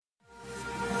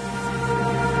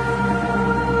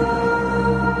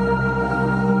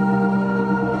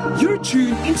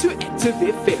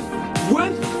Active FM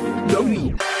with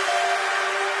Noelzii.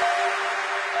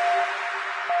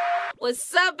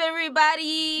 What's up,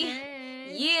 everybody? Hey.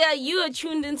 Yeah, you are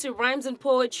tuned into Rhymes and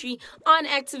Poetry on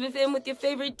Active FM with your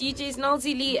favorite DJs,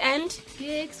 Noelzii and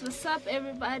Giks. What's up,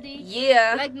 everybody?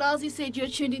 Yeah. Like Noelzii said, you're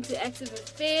tuned into Active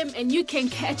FM, and you can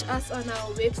catch us on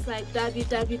our website,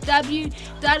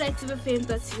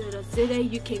 www.activefm.co.za.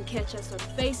 You can catch us on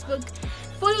Facebook,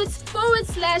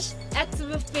 / Active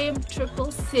FM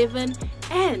 777,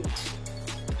 and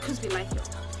because we like you.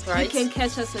 Right. You can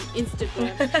catch us on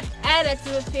Instagram at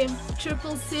ActiveFM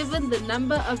 777, the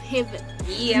number of heaven.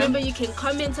 Yeah. Remember, you can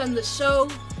comment on the show,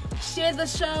 share the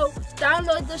show,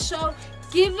 download the show,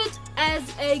 give it as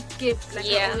a gift. Like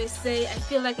I always say, I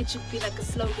feel like it should be like a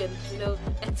slogan,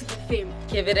 ActiveFM.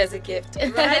 Give it as a gift.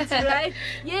 Right?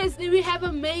 Yes, we have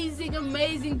amazing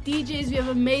DJs. We have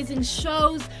amazing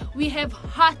shows. We have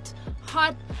hot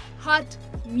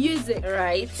music.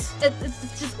 Right.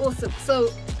 It's just awesome.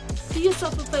 So, do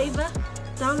yourself a favor,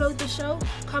 download the show,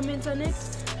 comment on it,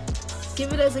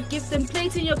 give it as a gift and play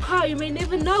it in your car. You may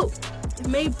never know. It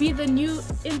may be the new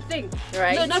in thing.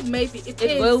 Right. No, not maybe. It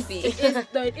will be. It is.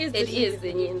 No, it is. It is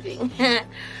the new thing.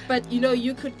 But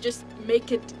you could just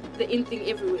make it the in thing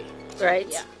everywhere. Right.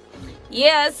 Yeah.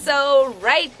 Yeah, so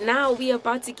right now we're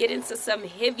about to get into some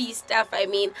heavy stuff. I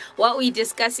mean, what we're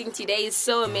discussing today is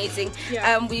so amazing.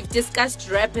 Yeah. We've discussed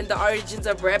rap and the origins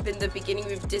of rap in the beginning.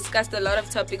 We've discussed a lot of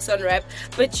topics on rap.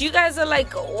 But you guys are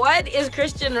like, what is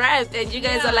Christian rap? And you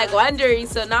guys are like wondering.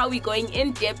 So now we're going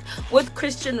in depth with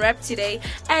Christian rap today.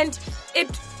 And it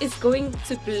is going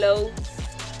to blow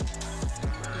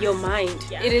your mind.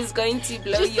 Yeah. It is going to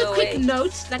blow Just you away. Just a quick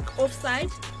note, like offside.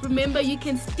 Remember, you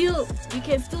can still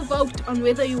vote on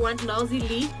whether you want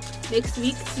Noelzii next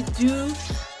week to do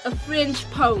a French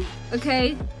poem.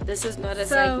 Okay. This is not a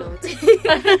side note.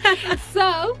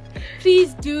 So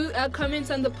please do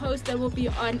comment on the post that will be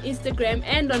on Instagram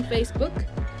and on Facebook,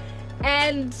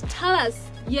 and tell us,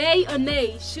 yay or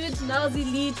nay, should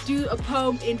Noelzii do a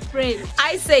poem in French?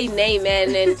 I say nay,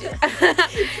 man. And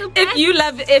if you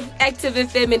love Active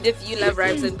FM and if you love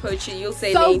rhymes and poetry, you'll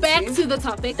say nay. So back to the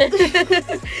topic.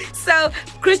 So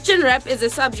Christian rap is a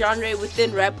subgenre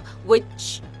within rap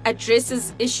which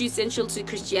addresses issues central to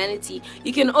Christianity.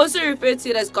 You can also refer to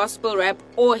it as gospel rap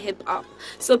or hip hop.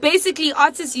 So basically,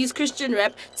 artists use Christian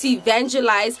rap to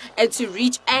evangelize and to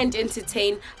reach and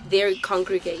entertain their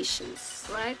congregations.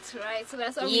 Right. So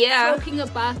that's what we're talking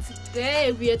about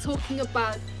today. We are talking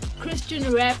about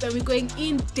Christian rap, and we're going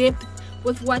in depth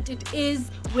with what it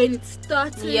is, when it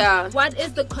started, what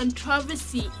is the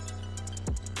controversy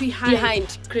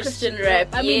behind Christian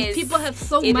rap. I mean, people have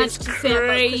so much to say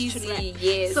about Christian rap.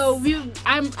 Yes. So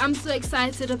I'm so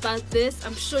excited about this.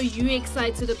 I'm sure you're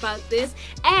excited about this.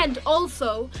 And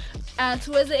also,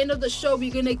 towards the end of the show,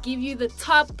 we're gonna give you the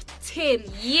top 10.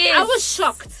 Yes. I was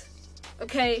shocked.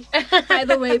 Okay. By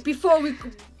the way, before I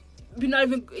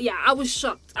was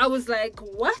shocked. I was like,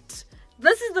 what?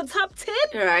 This is the top 10?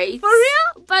 Right. For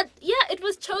real? But yeah, it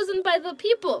was chosen by the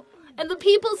people. And the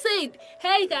people said,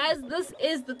 hey guys, this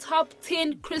is the top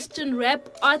 10 Christian rap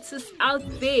artists out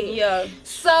there. Yeah.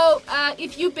 So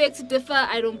if you beg to differ,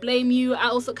 I don't blame you. I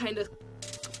also kind of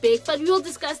beg, but we will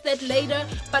discuss that later.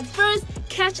 But first,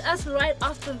 catch us right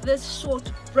after this short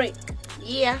break.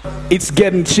 Yeah. It's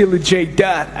getting chilly, J.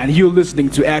 Dot, and you're listening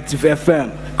to Active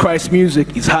FM. Christ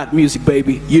music is hot music,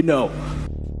 baby. You know.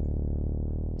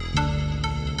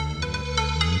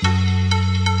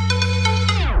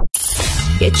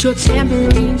 Get your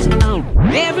tambourines out.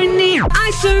 Every knee,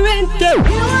 I surrender.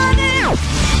 You are now.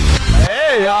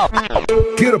 Hey,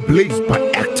 get ablaze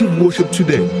by Active Worship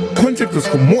today. Contact us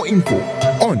for more info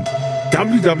on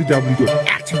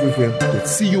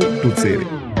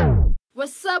www.activefm.co.za.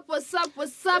 What's up,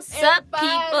 everybody?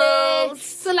 People?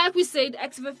 So like we said,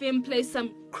 Active FM plays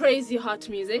some crazy hot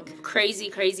music.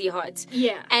 Crazy hot.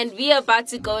 Yeah. And we are about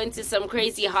to go into some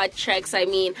crazy hot tracks. I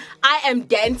mean, I am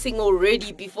dancing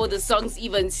already before the songs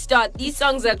even start. These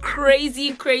songs are crazy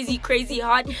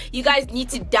hot. You guys need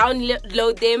to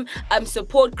download them,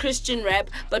 support Christian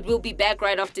rap, but we'll be back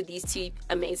right after these two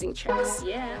amazing tracks.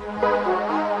 Yeah.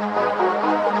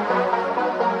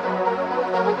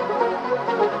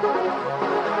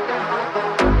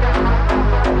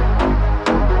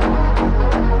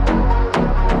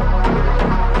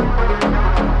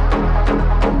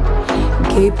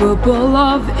 Capable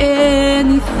of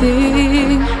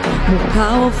anything, more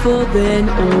powerful than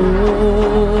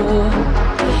all,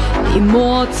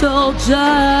 immortal,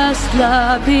 just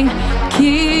loving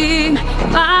King,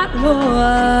 my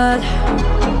Lord.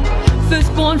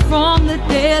 firstborn from the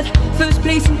dead, first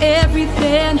place in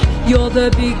everything. You're the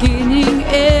beginning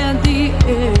and the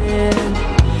end,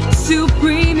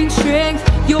 supreme in strength,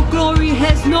 your glory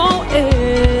has no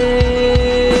end.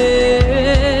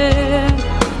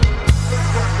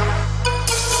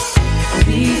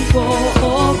 Before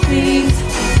all things,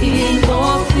 in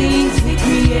all things we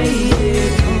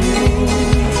created,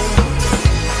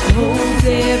 holds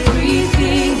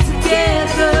everything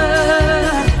together,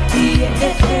 yeah.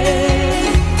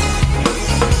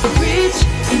 Rich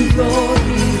in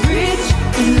glory, rich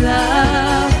in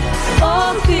love,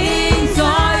 all things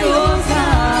are yours,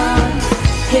 God.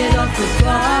 Head of the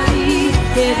body,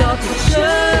 head of the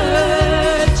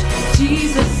church,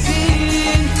 Jesus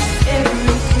in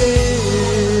everything.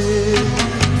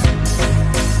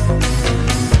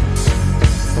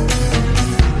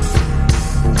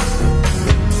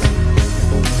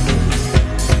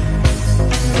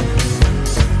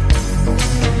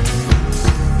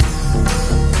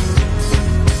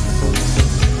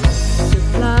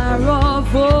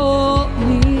 All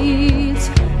needs,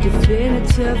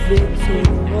 definitive victory,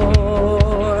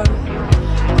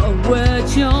 a word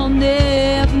you'll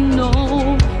never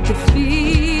know,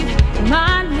 defeat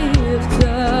my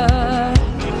lifter.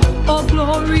 All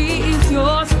glory is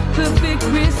yours, perfect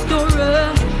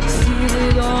restorer,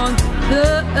 seated on the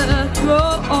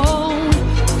throne,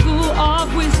 full of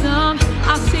wisdom,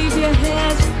 our Savior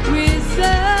has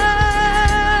risen.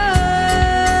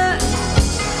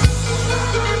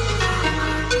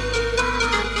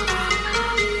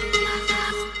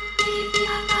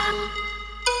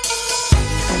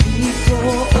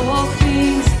 All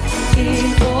things, in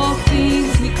all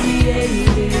things we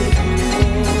created,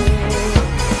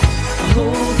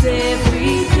 holds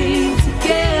everything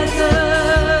together,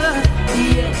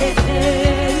 yeah.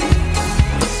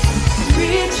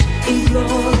 Rich in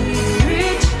glory,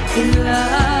 rich in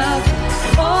love,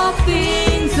 all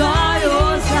things are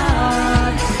yours,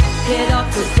 God. Head of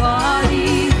the body,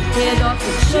 head of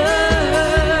the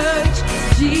church,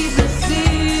 Jesus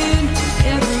in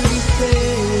everything.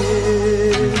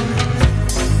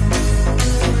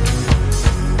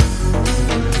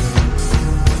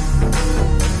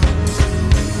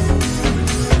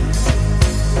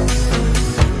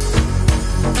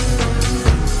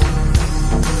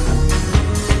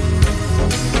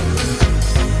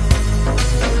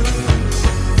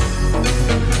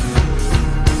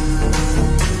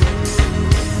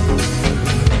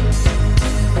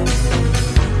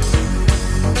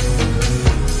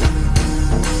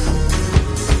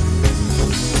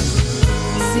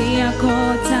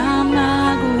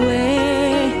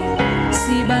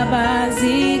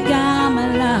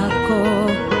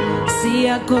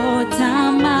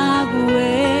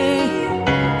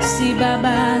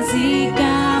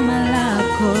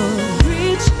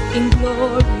 Rich in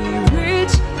glory,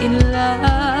 rich in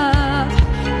love,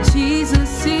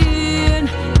 Jesus in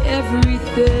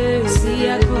everything.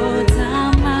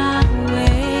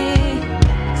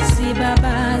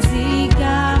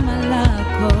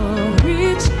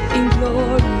 Rich in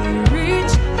glory,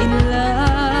 rich in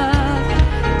love,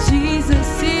 Jesus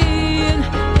in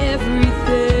everything.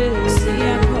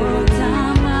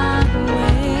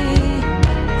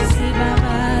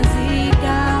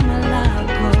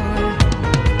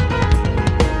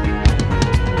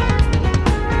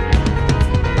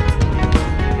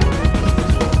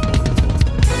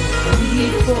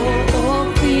 For all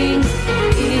things,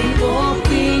 in all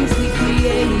things we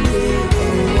created,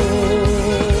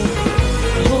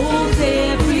 holds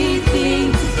everything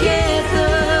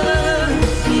together,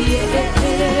 yeah.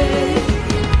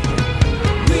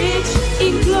 Rich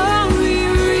in glory,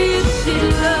 rich in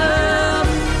love,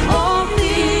 all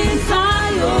things are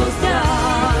yours,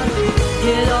 God.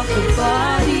 Head of the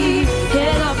body,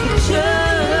 head of the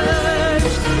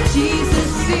church,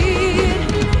 Jesus in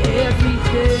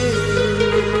everything.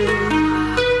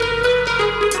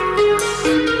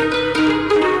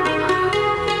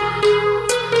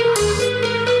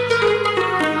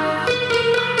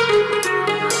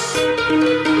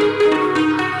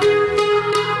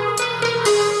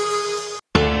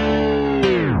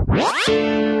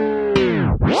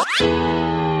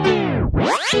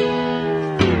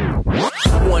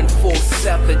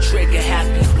 Trigger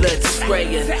happy, blood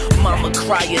spraying. Mama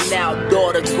crying out,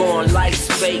 daughter gone, life's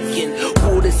vacant.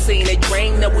 Would've seen it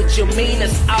rain, know what you mean,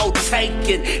 it's all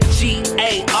taken.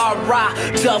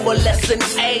 G-A-R-I, double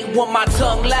S-N-A, want my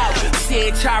tongue loud.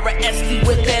 C-H-I-R-S-T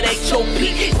with that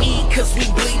H-O-P-E, cause we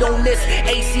bleed on this.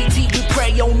 A-C-T, we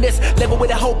pray on this. Living with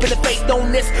a hope and a faith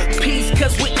on this. Peace,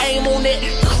 cause we aim on it.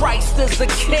 Christ is the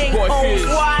king, oh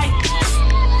why?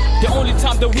 The only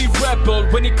time that we rebel,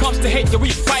 when it comes to hate, yeah, we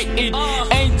fight it.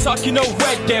 Ain't talking no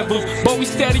red devils, but we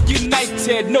steady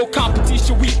united. No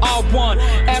competition, we are one.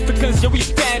 Africans, yeah, we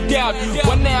stand out.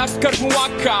 When I ask us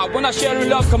waka, when I share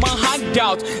love, come on,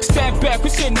 handout. Stand back, we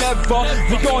say never.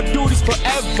 We gon' do this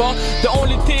forever. The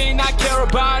only thing I care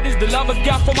about is the love I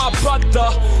got for my brother.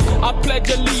 I pledge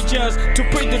allegiance to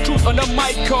bring the truth on the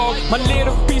mic. My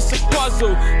little piece of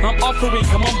puzzle, I'm offering,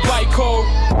 come on, bike home.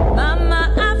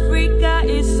 Mama Africa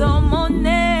is so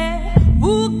money.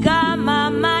 Buka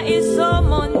mama is so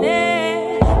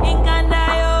money. Inganda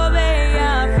yobe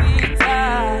Africa.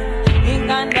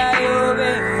 Inganda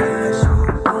yobe.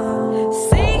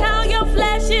 See how your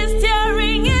flesh is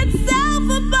tearing itself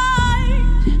apart.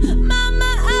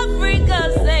 Mama Africa,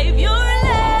 save your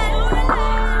land.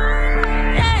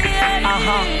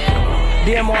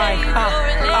 DMY,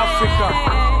 Africa.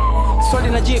 Swali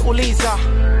najiuliza,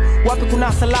 wapi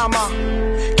kuna salama?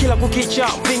 Kila kukicha,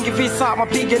 vingi visa,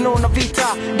 mapigano na vita.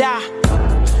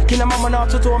 Kina mama na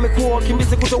watoto wamekuwa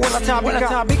wakimbizi kuto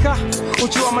wanatabika.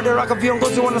 Uchu madaraka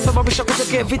viongozi wanasababisha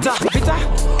kutokea vita.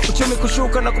 Uchumi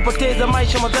kushuka na kupoteza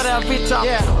maisha, madhara ya vita.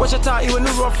 Wacha taa iwe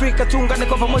nuru Afrika, tuungane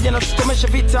kwa pamoja na tukomeshe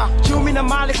vita. Chumi na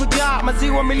mali kujaa,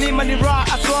 maziwa milima ni raha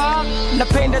aswa.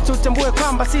 Napenda tutambue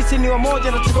kwamba sisi ni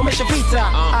wamoja na tukomeshe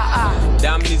vita.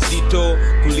 Damu ni zito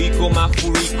kuliko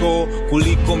mafuriko,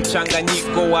 kuliko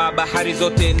mchanganyiko wa bahari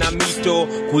zote na mito,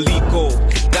 kuliko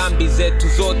dhambi zetu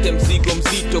zote, mzigo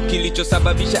mzito.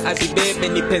 Kilichosababisha azibebe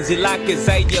ni penzi lake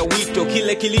zaidi ya wito.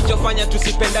 Kile kilichofanya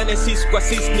tusipendane sisi kwa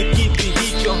sisi ni kipi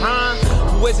hicho?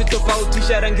 Huwezi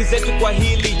tofautisha rangi zetu kwa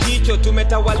hili jicho.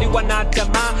 Tumetawaliwa na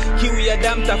tamaa, kiu ya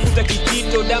damu, tafuta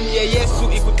kijito. Damu ya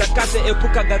Yesu ikutakase,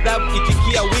 epuka ghadhabu,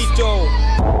 itikia wito.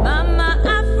 Mama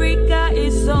Africa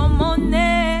is so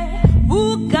money.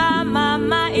 Buka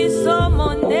mama is so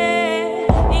money.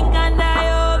 Inganda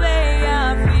yobe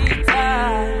Africa.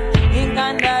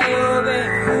 Inganda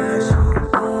yobe.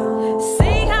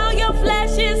 See how your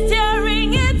flesh is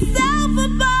tearing itself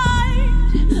apart.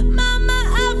 Mama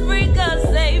Africa,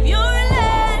 save your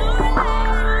land.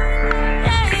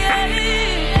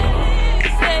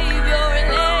 Save your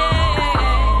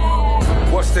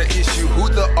land. What's the issue? Who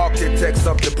the architects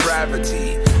of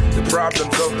depravity? The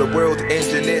problems of the world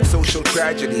engineered social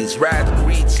tragedies. Wrath,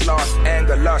 greed, sloth,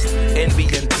 anger, lust, envy,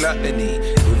 and gluttony.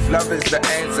 If love is the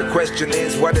answer, question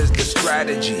is, what is the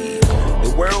strategy?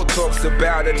 The world talks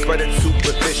about it, but it's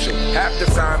superficial. Half the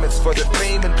time it's for the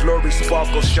fame and glory,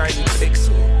 sparkle, shiny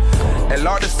pixel. A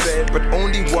lot is said, but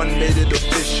only one made it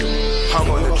official. Hung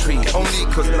on the tree, only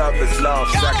cause love is love,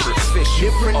 sacrificial.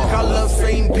 Different colors,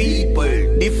 same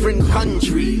people, different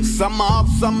countries. Some have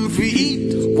some for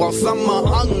eat, while some are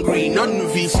hungry. None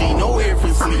for see, nowhere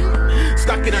for sleep.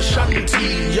 Stuck in a shanty,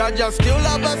 Jaja still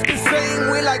love us the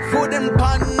same. We like food and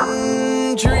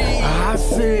pantry. I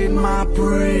said my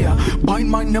prayer, bind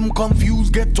mind them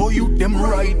confused, get to you them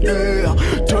right there.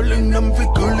 Telling them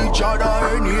to kill each other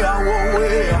anyhow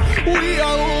way. We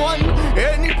are one,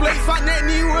 any place and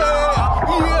anywhere.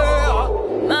 Yeah.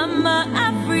 Mama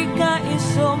Africa is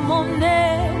so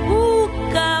money.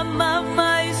 Buka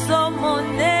mama is so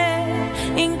money.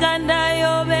 Inganda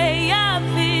yobe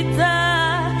Africa.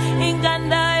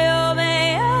 Inganda yobe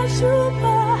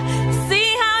Ashupa. See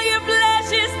how your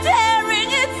flesh is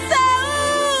tearing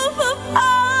itself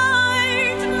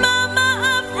apart. Mama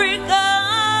Africa.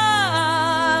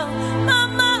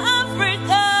 Mama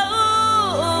Africa.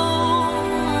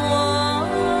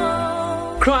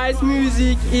 Christ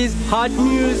music is hot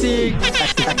music. Christ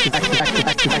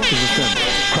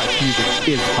music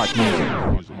is hot music.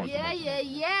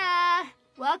 Yeah.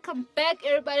 Welcome back,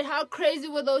 everybody. How crazy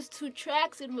were those two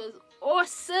tracks? It was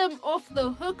awesome, off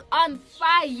the hook, on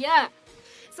fire.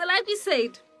 So like we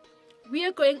said, we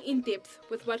are going in depth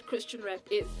with what Christian rap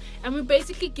is, and we're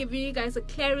basically giving you guys a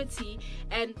clarity.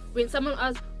 And when someone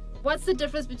asks what's the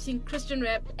difference between Christian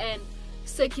rap and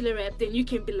secular rap, then you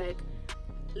can be like,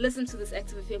 listen to this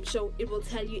Active FM show, it will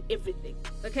tell you everything.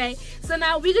 Okay, so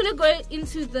now we're gonna go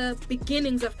into the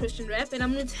beginnings of Christian rap, and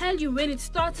I'm gonna tell you when it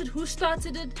started, who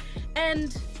started it,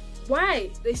 and why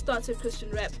they started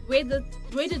Christian rap. Where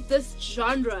did this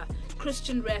genre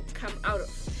Christian rap come out of?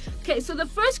 Okay, so the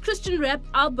first Christian rap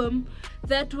album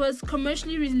that was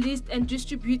commercially released and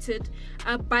distributed,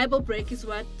 Bible Break is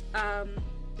what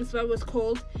it was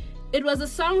called. It was a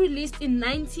song released in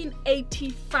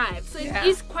 1985, so it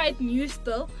is quite new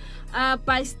still,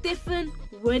 by Stephen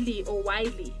Wiley or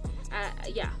Wiley.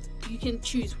 You can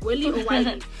choose Wiley or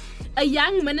Wiley. A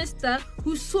young minister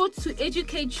who sought to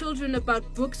educate children about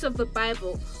books of the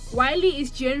Bible. Wiley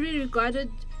is generally regarded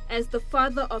as the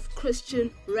father of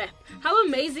Christian rap. How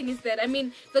amazing is that? I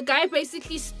mean, the guy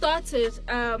basically started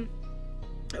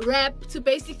rap to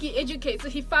basically educate. So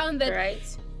he found that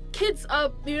kids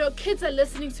are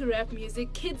listening to rap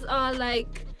music. Kids are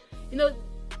like,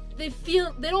 they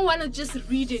don't want to just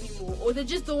read anymore, or they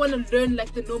just don't want to learn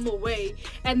like the normal way,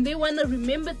 and they want to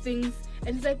remember things.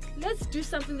 And he's like, let's do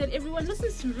something that everyone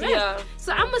listens to, rap. Yeah.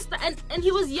 So I must, and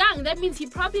he was young. That means he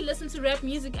probably listened to rap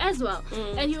music as well.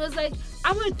 And he was like,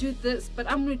 I'm going to do this, but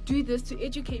I'm going to do this to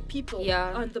educate people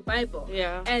on the Bible.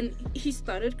 Yeah. And he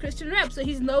started Christian rap. So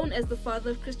he's known as the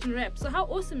father of Christian rap. So how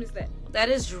awesome is that? That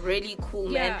is really cool,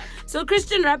 man. So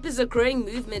Christian rap is a growing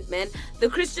movement, man. The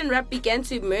Christian rap began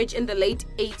to emerge in the late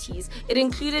 80s. It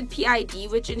included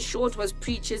PID, which in short was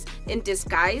Preachers in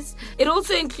Disguise. It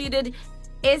also included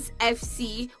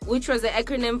SFC, which was the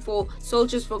acronym for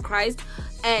Soldiers for Christ,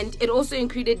 and it also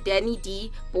included Danny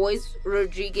D. Boys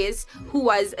Rodriguez, who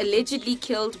was allegedly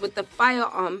killed with a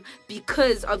firearm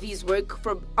because of his work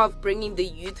of bringing the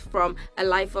youth from a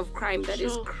life of crime. That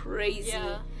is crazy.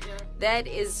 That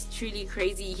is truly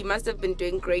crazy. He must have been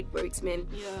doing great works, man,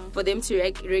 for them to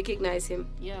recognize him.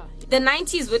 The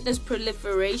 90s witnessed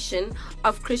proliferation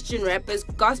of Christian rappers,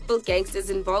 gospel gangsters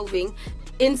involving,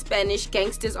 in Spanish,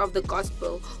 gangsters of the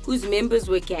gospel, whose members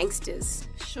were gangsters.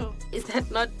 Is that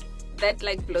not, that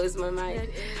like blows my mind.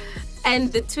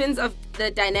 And the twins of the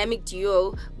dynamic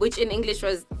duo, which in English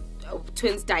was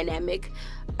Twins Dynamic,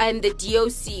 and the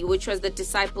DOC, which was the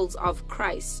Disciples of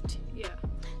Christ.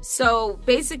 So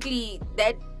basically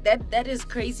that is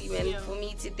crazy, man, for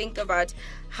me to think about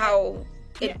how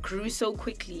it grew so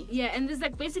quickly. And there's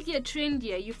like basically a trend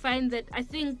here. You find that, I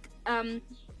think,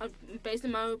 based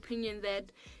on my opinion, that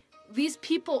these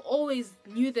people always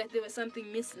knew that there was something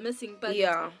missing, but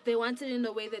they wanted it in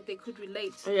a way that they could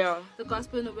relate the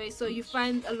gospel in a way. So you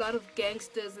find a lot of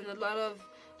gangsters and a lot of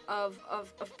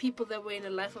people that were in a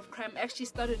life of crime actually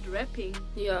started rapping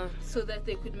so that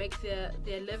they could make their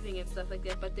living and stuff like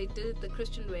that, but they did it the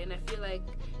Christian way, and I feel like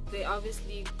they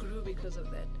obviously grew because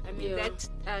of that. I mean, that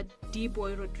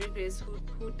D-Boy Rodriguez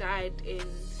who died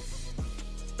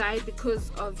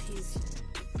because of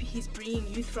his bringing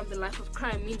youth from the life of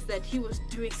crime means that he was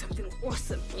doing something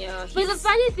awesome. But the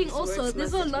funny thing also,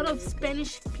 there's a lot of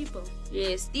Spanish people.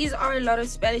 Yes, these are a lot of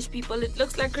Spanish people. It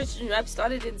looks like Christian rap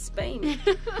started in Spain.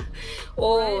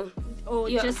 or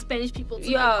just Spanish people took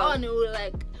it on and were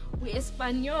like, we're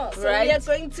Espanol, so we are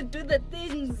going to do the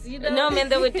things, No, man,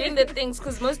 they were doing the things,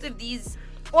 because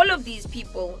all of these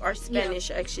people are Spanish,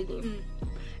 actually.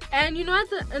 And you know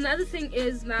what, another thing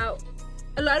is, now,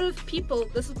 a lot of people,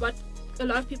 this is what a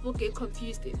lot of people get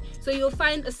confused in. So you'll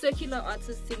find a secular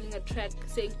artist singing a track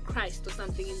saying Christ or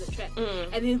something in the track,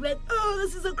 and they're like, oh,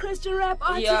 this is a Christian rap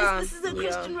artist, this is a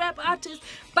Christian rap artist.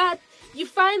 But you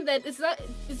find that it's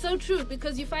so true,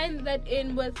 because you find that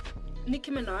with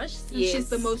Nicki Minaj, she's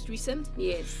the most recent.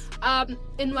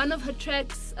 In one of her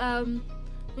tracks,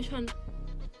 which one?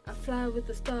 A Fly with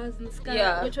the Stars in the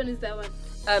Sky. Which one is that one?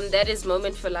 That is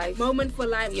Moment for Life. Moment for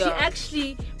Life. She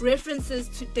actually references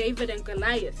to David and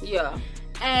Goliath.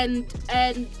 And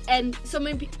so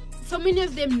many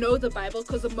of them know the Bible,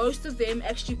 because most of them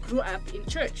actually grew up in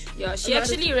church. She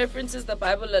actually references the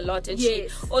Bible a lot, and she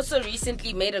also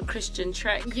recently made a Christian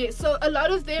track. So a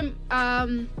lot of them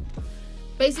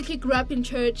basically grew up in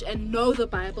church and know the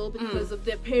Bible because of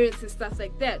their parents and stuff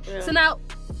like that. So now,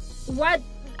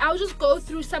 I'll just go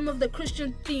through some of the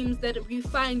Christian themes that we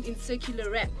find in secular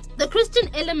rap. The Christian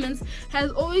elements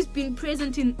has always been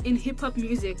present in hip-hop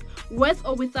music, with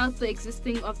or without the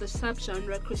existing of the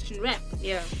subgenre Christian rap.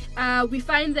 We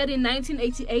find that in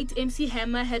 1988, MC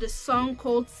Hammer had a song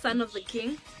called Son of the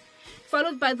King,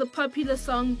 followed by the popular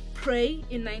song Pray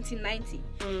in 1990.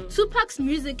 Tupac's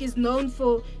music is known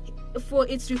for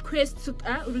its requests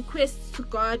to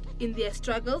God in their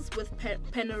struggles with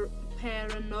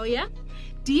paranoia.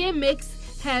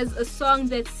 DMX has a song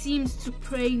that seems to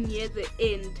pray near the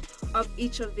end of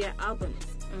each of their albums.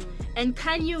 And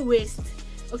Kanye West,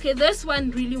 this one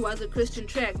really was a Christian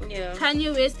track.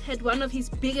 Kanye West had one of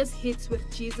his biggest hits with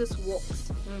Jesus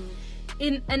Walks.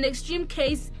 In an extreme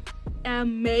case,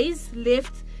 Maze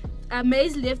left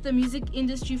the music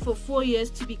industry for 4 years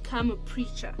to become a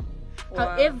preacher.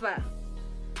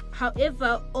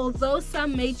 However, although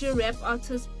some major rap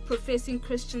artists professing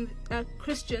Christians,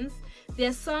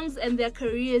 their songs and their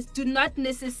careers do not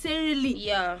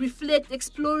necessarily reflect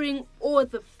exploring or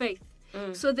the faith.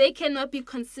 So they cannot be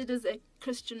considered as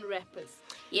Christian rappers.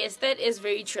 Yes, that is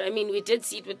very true. I mean, we did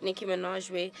see it with Nicki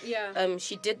Minaj where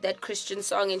she did that Christian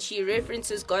song and she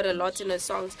references God a lot in her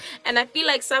songs. And I feel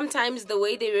like sometimes the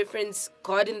way they reference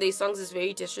God in their songs is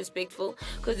very disrespectful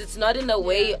because it's not in a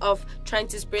way of trying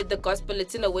to spread the gospel.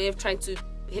 It's in a way of trying to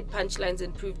hit punchlines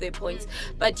and prove their points.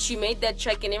 But she made that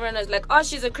track and everyone was like, oh,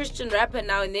 she's a Christian rapper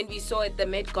now. And then we saw at the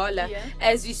Met Gala,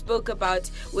 as we spoke about,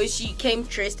 where she came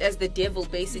dressed as the devil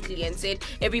basically and said,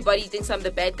 everybody thinks I'm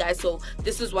the bad guy, so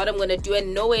this is what I'm going to do.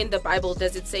 And nowhere in the Bible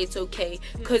does it say it's okay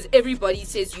because everybody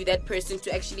says you that person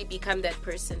to actually become that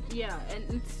person. Yeah,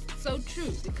 and it's so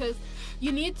true because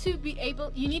you need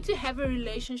to have a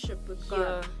relationship with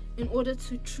God in order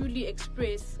to truly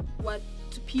express what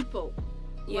to people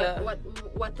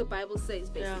what the Bible says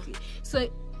basically. So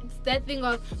it's that thing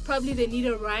of probably they need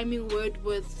a rhyming word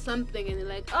with something and they're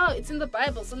like, oh, it's in the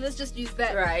Bible, so let's just use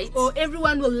that. Right. Or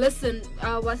everyone will listen.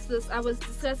 What's this? I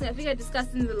think I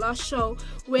discussed in the last show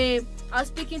where I was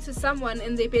speaking to someone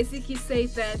and they basically say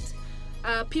that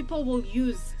people will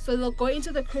use, so they'll go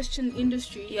into the Christian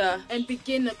industry and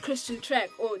begin a Christian track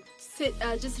or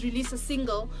just release a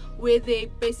single where they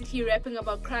basically rapping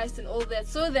about Christ and all that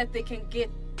so that they can get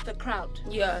the crowd.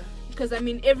 Because I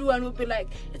mean everyone will be like,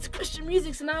 it's Christian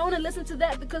music, so now I want to listen to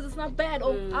that because it's not bad,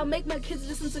 or I'll make my kids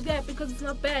listen to that because it's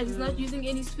not bad. He's not using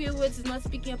any swear words, he's not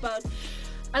speaking about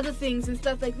other things and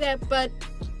stuff like that. But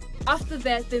after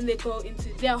that then they go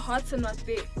into their hearts are not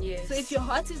there. So if your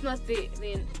heart is not there,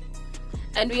 then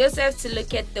and we also have to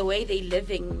look at the way they're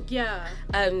living.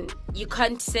 You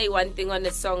can't say one thing on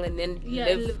a song and then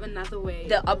live another way,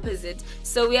 the opposite.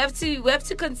 So we have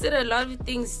to consider a lot of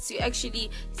things to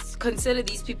actually consider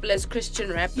these people as Christian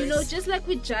rappers. You know, just like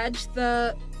we judge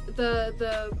the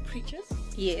preachers.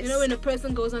 Yes. You know, when a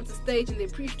person goes onto stage and they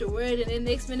preach the word and then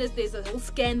next minute there's a whole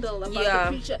scandal about the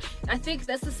preacher. I think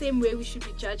that's the same way we should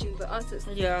be judging the artist.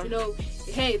 You know,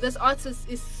 hey, this artist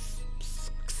is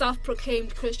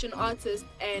self-proclaimed Christian artist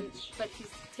but he's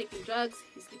taking drugs,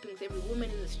 he's sleeping with every woman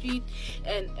in the street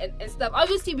and stuff.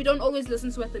 Obviously we don't always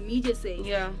listen to what the media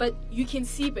say, but you can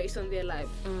see based on their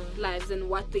lives and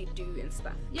what they do and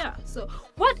stuff. So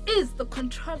what is the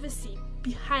controversy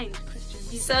behind Christian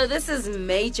music? So this is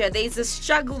major. There's a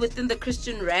struggle within the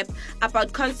Christian rap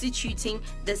about constituting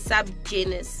the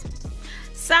subgenres.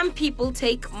 Some people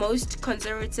take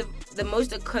the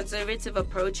most conservative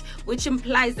approach, which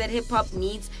implies that hip-hop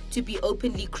needs to be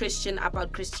openly Christian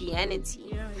about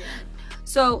Christianity.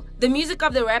 So the music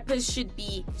of the rappers should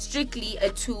be strictly a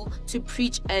tool to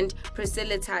preach and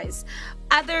proselytize.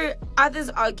 Others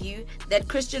argue that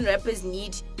Christian rappers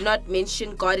need not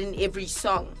mention God in every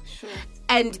song.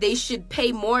 And they should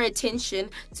pay more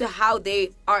attention to how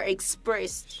they are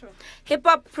expressed.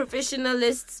 Hip-hop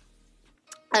professionalists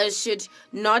should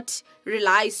not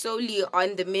rely solely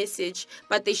on the message,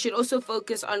 but they should also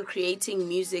focus on creating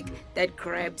music that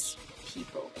grabs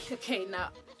people. Okay, now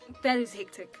that is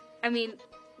hectic. I mean,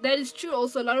 that is true.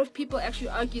 Also, a lot of people actually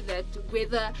argue that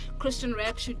whether Christian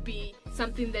rap should be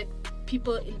something that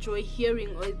people enjoy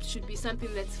hearing or it should be something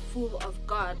that's full of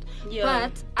God.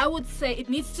 But I would say it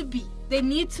needs to be. They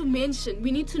need to mention,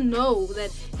 we need to know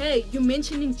that, hey, you're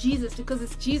mentioning Jesus because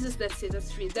it's Jesus that set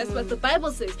us free. That's what the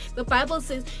Bible says. The Bible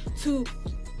says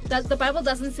that the Bible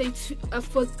doesn't say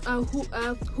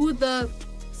who the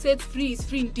sets free is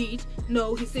free indeed.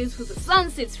 No, he says who the Son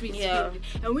sets free is free indeed.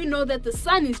 And we know that the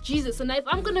Son is Jesus. So now if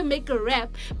I'm going to make a rap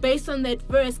based on that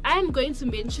verse, I'm going to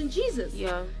mention Jesus.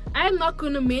 I'm not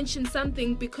going to mention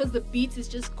something because the beat is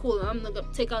just cool and I'm not going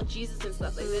to take out Jesus and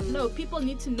stuff like that. No, people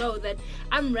need to know that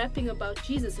I'm rapping about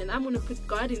Jesus and I'm going to put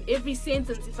God in every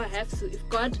sentence if I have to. If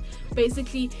God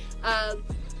basically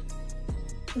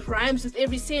rhymes with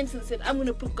every sentence, and I'm going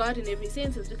to put God in every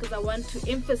sentence because I want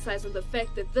to emphasize on the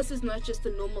fact that this is not just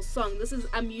a normal song.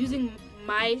 I'm using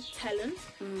my talent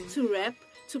to rap,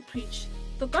 to preach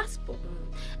the gospel.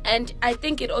 And I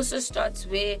think it also starts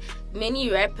where many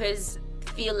rappers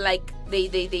feel like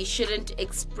they shouldn't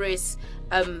express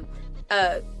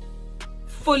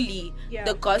fully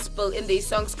the gospel in their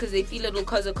songs because they feel it will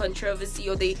cause a controversy,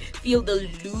 or they feel they'll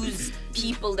lose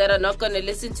people that are not going to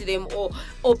listen to them,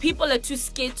 or people are too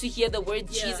scared to hear the word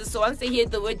Jesus. So once they hear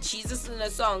the word Jesus in a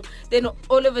song, then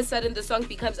all of a sudden the song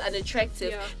becomes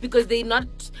unattractive because they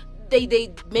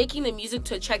making the music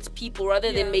to attract people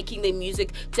rather than making the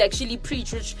music to actually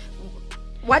preach, which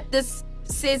what this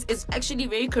says is actually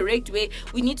very correct, where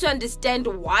we need to understand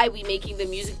why we're making the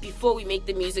music before we make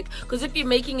the music. Because if you're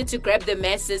making it to grab the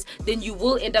masses, then you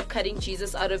will end up cutting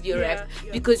Jesus out of your rap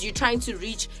because you're trying to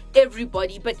reach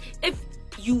everybody. But if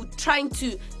you trying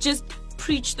to just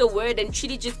preach the word and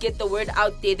truly just get the word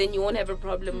out there, then you won't have a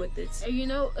problem with it. And you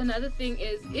know, another thing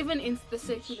is, even in the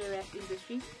secular rap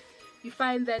industry, you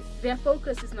find that their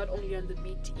focus is not only on the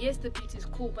beat. Yes, the beat is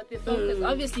cool, but their focus,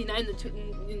 obviously now in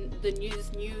the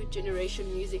new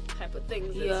generation music type of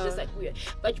things, it's just like weird.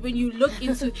 But when you look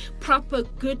into proper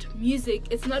good music,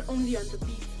 it's not only on the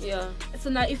beat. Yeah. So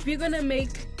now if we're gonna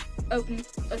make a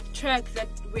track that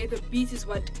where the beat is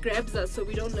what grabs us, so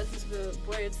we don't listen to the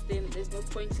words, then there's no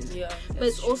point in it. Yeah. But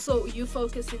it's also you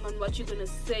focusing on what you're gonna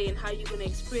say and how you're gonna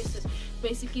express it.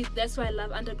 Basically, that's why I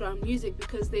love underground music,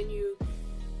 because then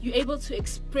you're able to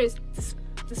express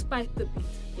despite the beat.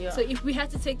 Yeah. So if we had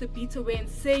to take the beat away and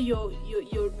say your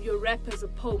rap as a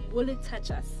poem, will it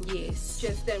touch us? Yes.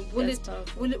 Just then, will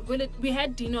it? We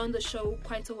had Dino on the show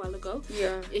quite a while ago.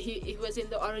 Yeah. He was in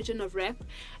the origin of rap,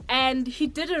 and he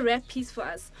did a rap piece for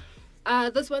us.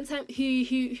 This one time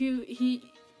he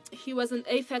was an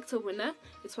A Factor winner.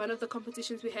 It's one of the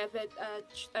competitions we have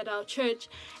at our church,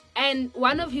 and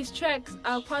one of his tracks,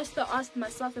 our pastor asked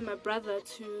myself and my brother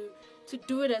to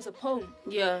do it as a poem.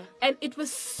 Yeah. And it was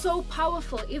so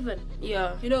powerful even.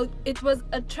 Yeah. You know, it was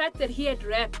a track that he had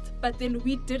rapped, but then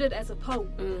we did it as a poem.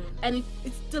 And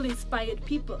it still inspired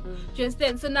people. Just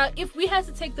then. So now if we had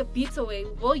to take the beats away,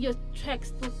 will your track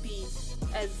still be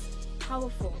as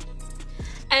powerful?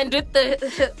 And with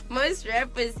the most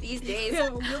rappers these days,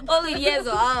 all it hears,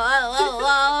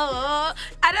 I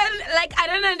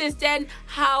don't understand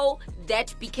how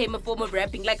that became a form of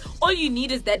rapping. Like, all you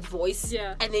need is that voice,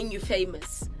 and then you're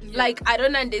famous. Like, I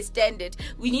don't understand it.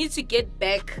 We need to get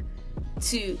back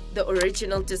to the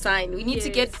original design. We need to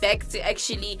get back to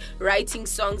actually writing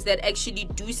songs that actually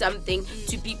do something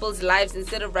to people's lives,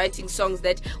 instead of writing songs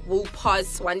that will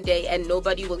pass one day and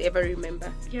nobody will ever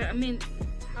remember. Yeah, I mean,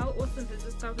 how awesome has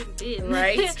this topic been?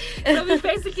 Right? So we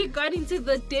basically got into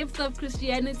the depths of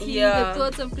Christianity, the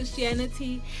thoughts of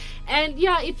Christianity. And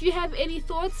if you have any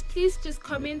thoughts, please just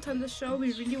comment on the show.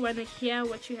 We really want to hear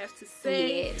what you have to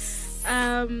say. Yes.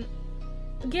 I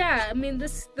mean,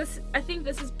 this I think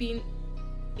this has been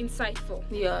insightful.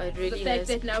 Yeah, it really is. The fact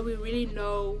that now we really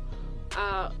know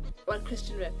what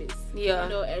Christian rap is. Yeah. You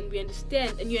know, and we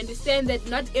understand, and you understand that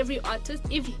not every artist,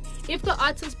 if the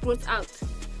artist brought out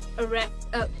a rap,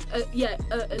 a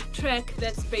track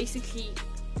that's basically,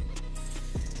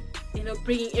 you know,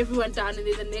 bringing everyone down, and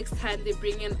then the next time they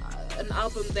bring in an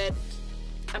album that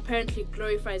apparently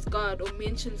glorifies God or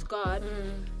mentions God,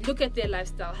 look at their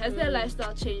lifestyle. Has their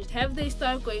lifestyle changed? Have they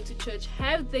started going to church?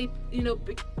 Have they, you know,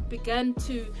 begun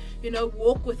to, you know,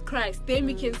 walk with Christ? Then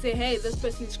we can say, hey, this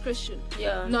person is Christian.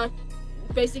 Yeah. Not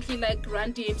basically like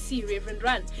Run DMC, Reverend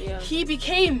Run. Yeah. He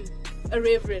became a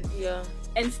reverend. Yeah.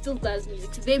 And still does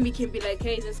music. So then we can be like,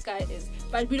 hey, this guy is.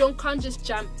 But can't just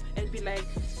jump and be like,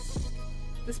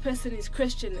 this person is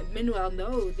Christian. Meanwhile,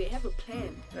 no, they have a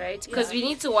plan, right? Because we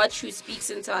need to watch who speaks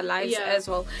into our lives as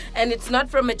well. And it's not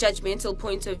from a judgmental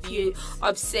point of view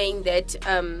of saying that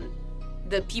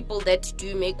the people that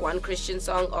do make one Christian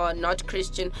song are not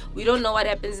Christian. We don't know what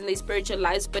happens in their spiritual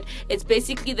lives, but it's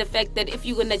basically the fact that if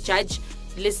you're going to judge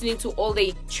listening to all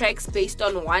the tracks based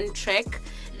on one track,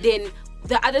 then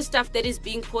the other stuff that is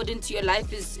being poured into your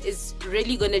life is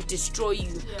really going to destroy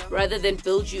you rather than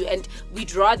build you. And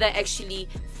we'd rather actually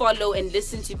follow and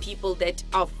listen to people that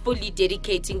are fully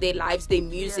dedicating their lives, their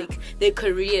music, their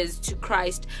careers to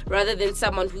Christ, rather than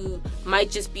someone who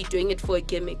might just be doing it for a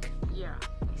gimmick.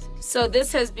 So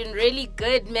this has been really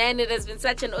good, man. It has been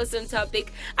such an awesome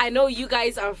topic. I know you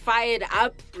guys are fired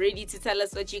up, ready to tell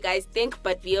us what you guys think,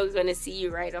 but we are going to see you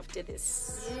right after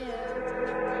this.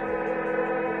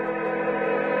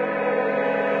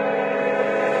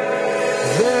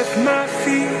 Left my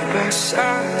feet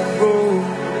beside the road.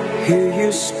 Hear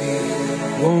you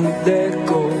speak, won't let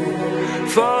go.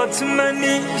 Fall to my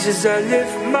knees as I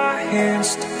lift my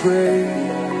hands to pray.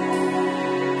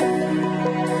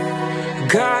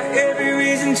 Got every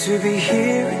reason to be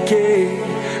here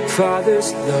again.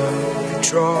 Father's love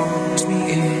draws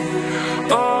me in.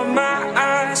 All my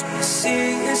eyes will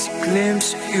see is a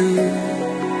glimpse of you.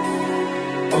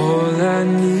 All I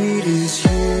need is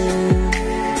you.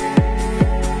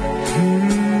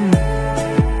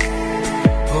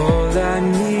 All I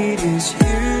need is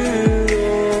you,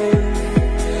 Lord,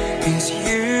 is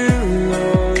you,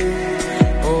 Lord.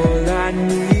 All I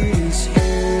need is you.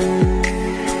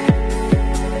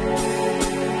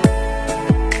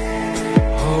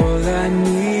 All I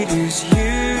need is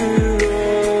you,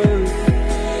 Lord,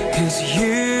 is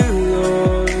you,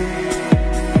 Lord.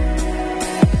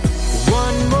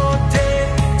 One more day,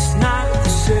 it's not the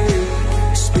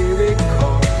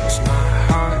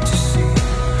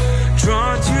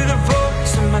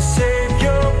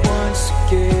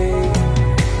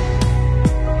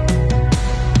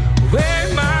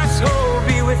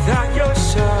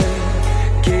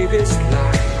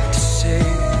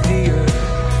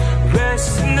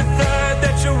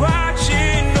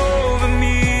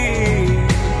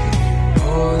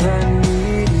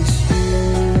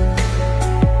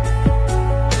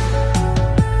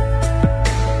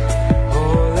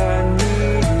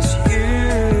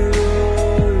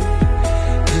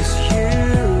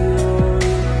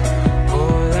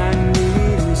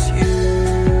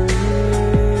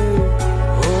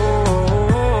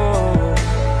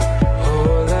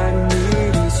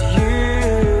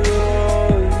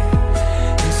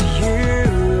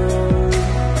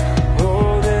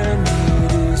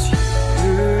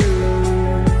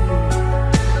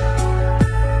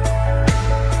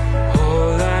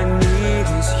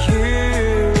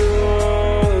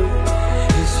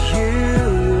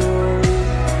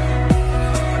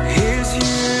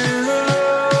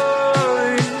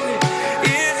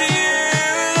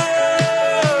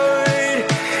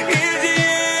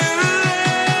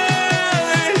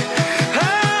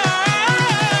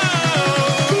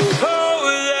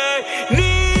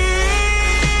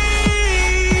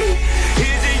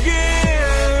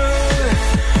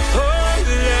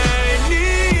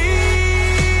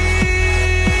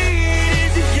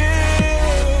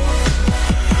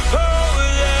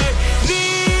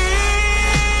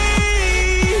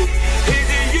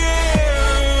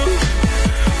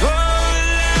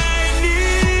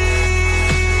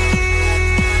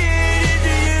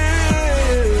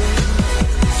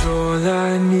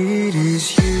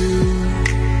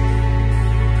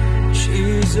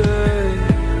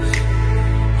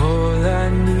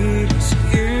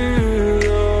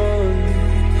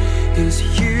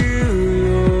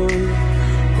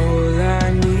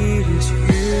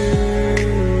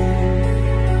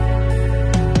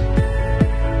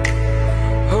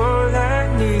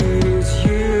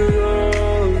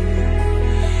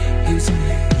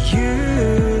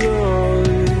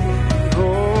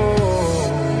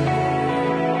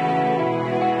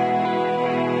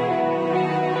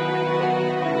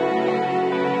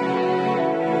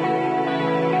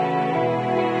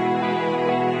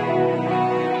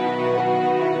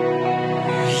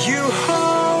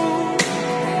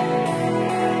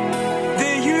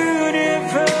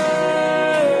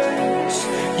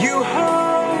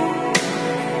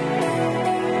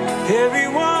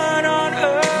everyone on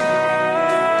earth.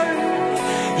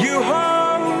 You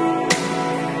hold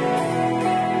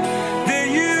the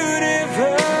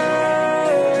universe.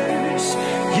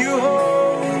 You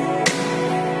hold,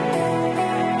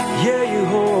 yeah, you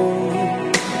hold.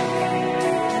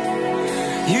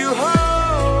 You hold.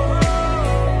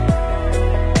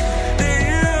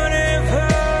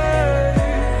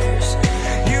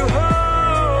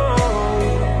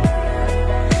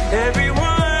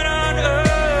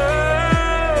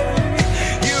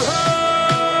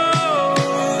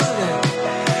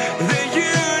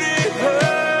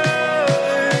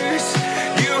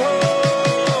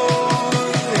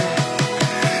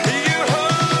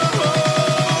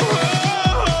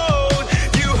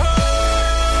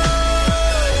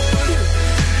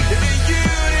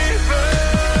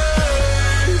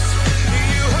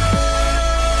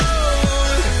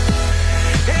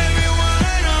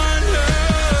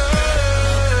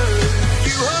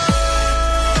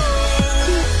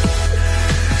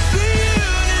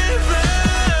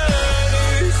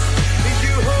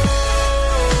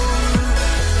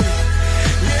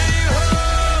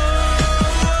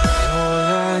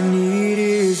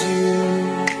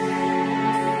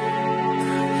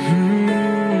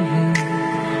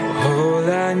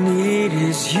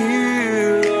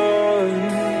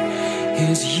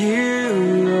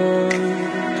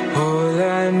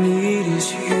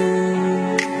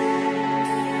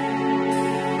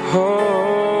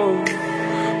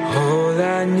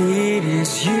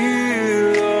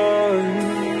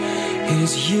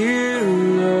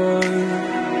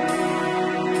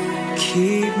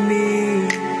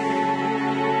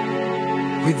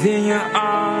 Within your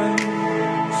arms,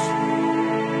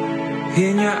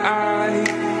 in your eyes,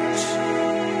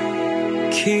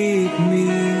 keep me,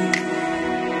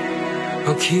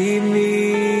 oh keep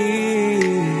me.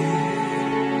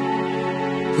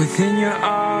 Within your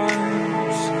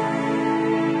arms,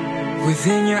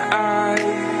 within your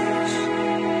eyes,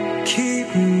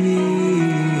 keep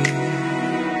me,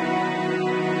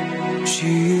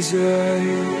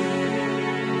 Jesus.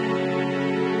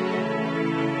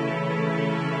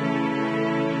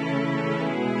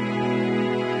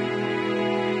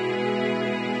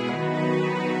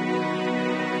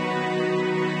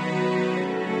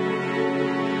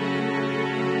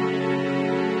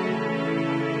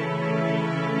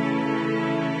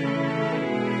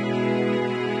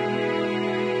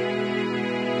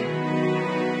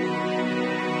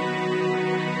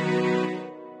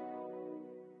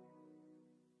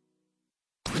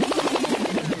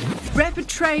 Rapid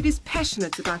Trade is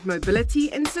passionate about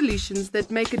mobility and solutions that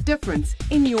make a difference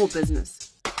in your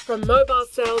business. From mobile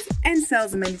sales and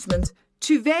sales management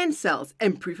to van sales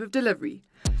and proof of delivery.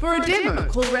 For a demo,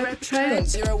 call Rapid Trade on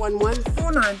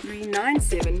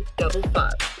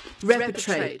 011-493-9755. Rapid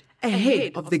Trade,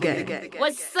 ahead of the game.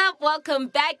 What's up? Welcome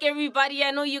back, everybody. I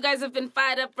know you guys have been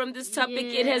fired up from this topic.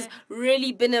 Yeah. It has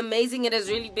really been amazing. It has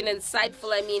really been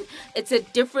insightful. I mean, it's a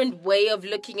different way of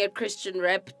looking at Christian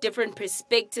rap, different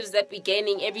perspectives that we're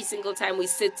gaining every single time we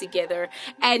sit together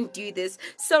and do this.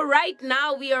 So right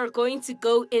now, we are going to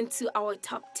go into our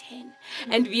top 10.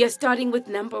 And we are starting with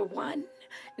number 1.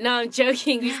 No, I'm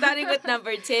joking. We're starting with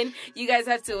number 10. You guys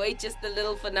have to wait just a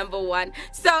little for number 1.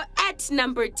 So at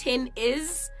number 10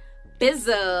 is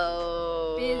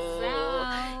Bizzle.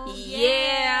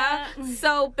 Yeah.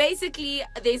 So basically,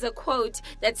 there's a quote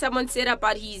that someone said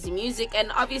about his music,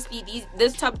 and obviously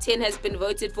this top 10 has been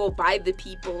voted for by the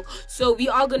people. So we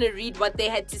are going to read what they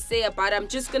had to say about it. I'm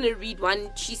just going to read one.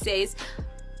 She says,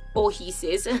 or he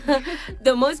says,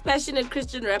 the most passionate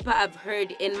Christian rapper I've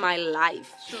heard in my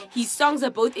life. Sure. His songs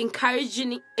are both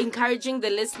encouraging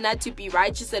the listener to be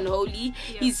righteous and holy.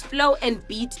 Yeah. His flow and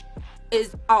beat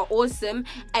are awesome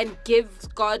and gives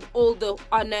God all the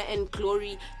honor and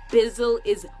glory. Bizzle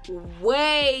is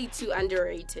way too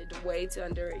underrated.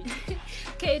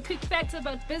 Okay, a quick fact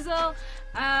about Bizzle.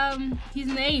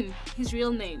 His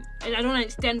real name, and I don't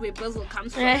understand where Bizzle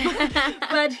comes from,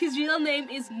 but his real name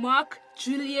is Mark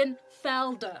Julian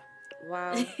Felder.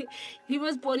 Wow. He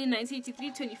was born in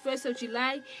 1983, 21st of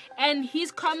July, and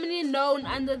he's commonly known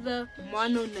under the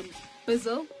mononym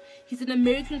Bizzle. He's an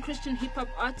American Christian hip-hop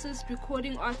artist,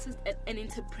 recording artist, and an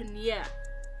entrepreneur.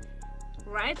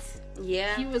 Right?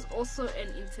 Yeah. He was also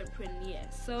an entrepreneur.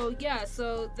 So yeah,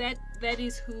 so that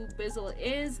is who Bizzle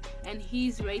is, and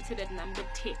he's rated at number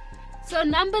 10. So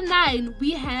number 9,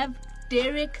 we have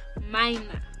Derek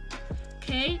Minor.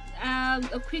 Okay,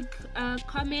 a quick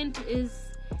comment is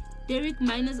Derek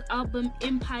Minor's album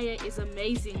Empire is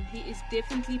amazing. He is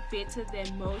definitely better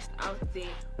than most out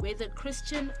there, whether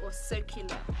Christian or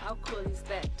secular. How cool is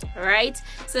that? Right?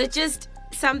 So just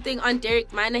something on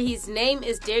Derek Minor. His name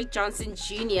is Derek Johnson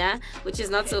Jr., which is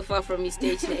not so far from his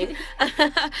stage name.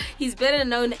 He's better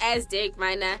known as Derek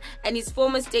Minor, and his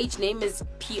former stage name is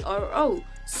PRO.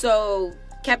 So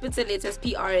capital letters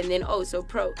PR and then O, so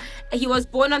Pro. He was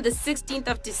born on the 16th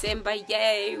of December.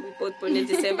 Yay, we both born in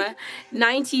December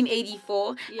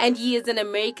 1984. Yeah. And he is an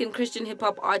American Christian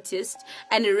hip-hop artist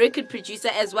and a record producer,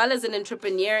 as well as an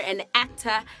entrepreneur, an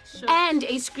actor, and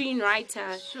a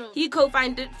screenwriter. He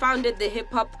founded the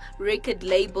hip-hop record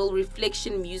label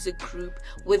Reflection Music Group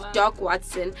with Doc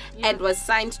Watson and was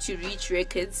signed to Reach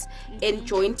Records in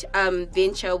joint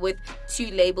venture with 2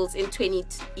 labels in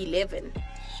 2011.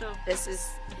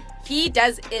 He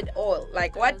does it all.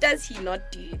 Like, what does he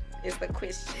not do is the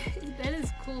question. That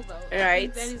is cool though.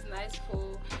 Right. That is nice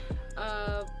for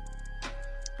a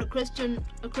Christian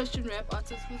rap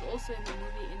artist who's also in the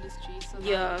movie industry. So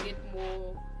that we get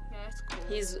more. Yeah, that's cool.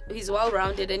 He's well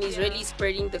rounded, and he's really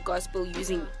spreading the gospel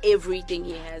using everything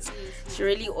he has. It's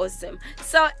really awesome.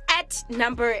 So at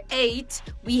number 8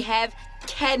 we have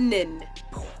Canon.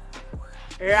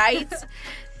 Right.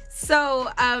 So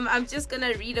I'm just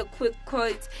gonna read a quick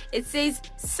quote. It says,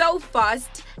 "So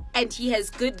fast, and he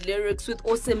has good lyrics with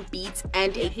awesome beats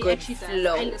and a good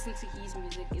flow." I listen to his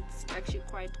music. It's actually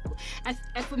quite cool.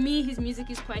 For me, his music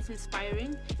is quite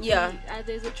inspiring. Yeah.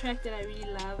 There's a track that I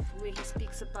really love where he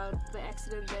speaks about the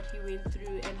accident that he went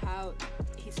through and how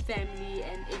his family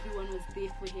and everyone was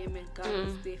there for him and God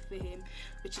was there for him,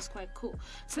 which is quite cool.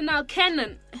 So now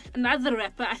Canon, another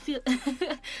rapper, I feel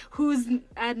whose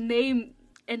name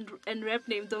and rap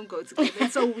name don't go together.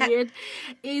 It's so weird.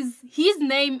 His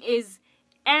name is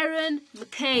Aaron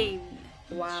McCain.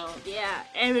 Wow. Yeah,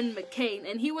 Aaron McCain.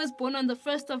 And he was born on the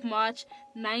 1st of March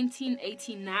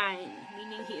 1989,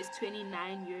 meaning he is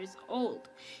 29 years old.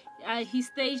 His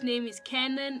stage name is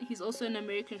Canon. He's also an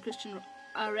American Christian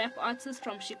rap artist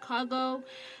from Chicago.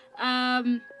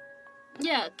 Canon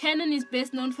is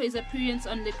best known for his appearance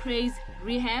on Lecrae's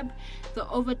Rehab, The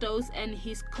Overdose, and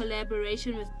his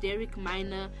collaboration with Derek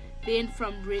Minor, then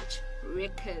from Rich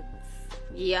Records.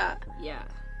 Yeah.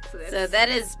 So that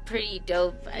is pretty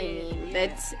dope. I mean,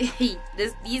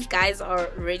 these guys are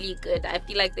really good. I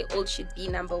feel like they all should be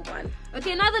number 1.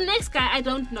 Okay, now the next guy I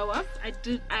don't know of. I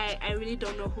really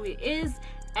don't know who he is,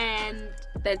 and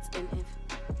that's NF.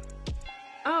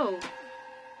 Oh.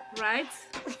 Right?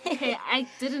 Okay, I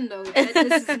didn't know that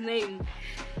is his name.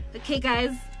 Okay,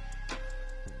 guys.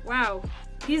 Wow.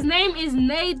 His name is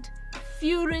Nate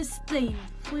Feuerstein.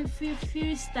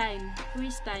 Something Stein.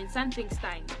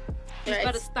 He's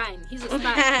got a Stein. He's a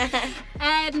Stein.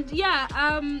 And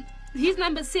he's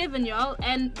number 7, y'all.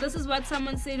 And this is what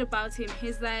someone said about him.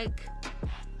 He's like,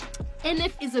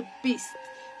 NF is a beast.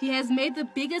 He has made the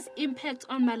biggest impact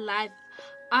on my life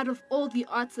out of all the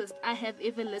artists I have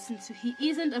ever listened to. He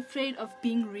isn't afraid of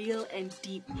being real and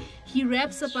deep. He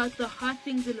raps about the hard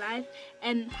things in life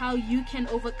and how you can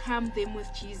overcome them with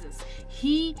Jesus.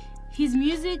 His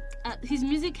music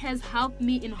has helped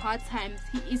me in hard times.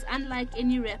 He is unlike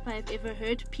any rapper I've ever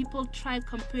heard. People try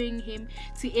comparing him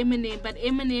to Eminem, but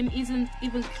Eminem isn't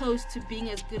even close to being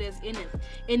as good as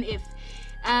NF.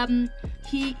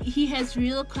 He has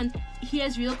real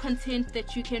content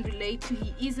that you can relate to.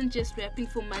 He isn't just rapping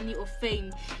for money or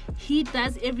fame. He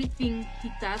does everything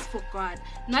he does for God.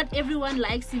 Not everyone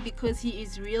likes him because he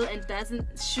is real and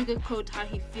doesn't sugarcoat how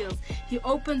he feels. He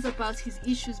opens about his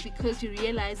issues because he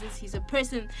realizes he's a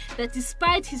person that,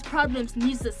 despite his problems,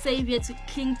 needs a savior to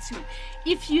cling to.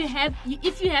 If you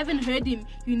haven't heard him,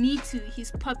 you need to. His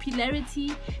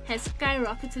popularity has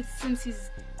skyrocketed since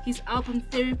his album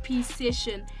Therapy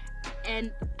Session,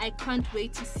 and I can't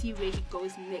wait to see where he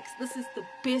goes next. This is the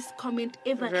best comment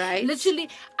ever. Right. Literally,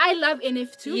 I love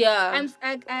NF too. Yeah.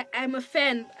 I'm a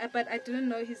fan, but I didn't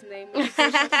know his name.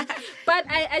 But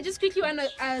I just quickly want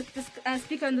to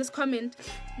speak on this comment.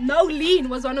 Noelzii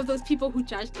was one of those people who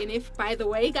judged NF, by the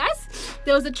way, guys.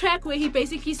 There was a track where he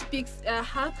basically speaks,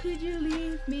 how could you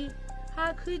leave me?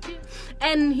 How could you?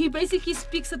 And he basically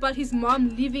speaks about his mom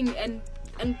leaving and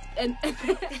I'm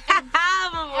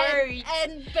worried.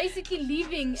 And basically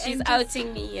leaving. She's and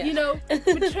outing me. Yeah. You know,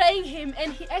 betraying him,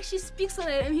 and he actually speaks on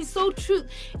it, and he's so true.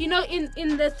 You know,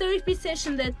 in the therapy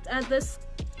session that this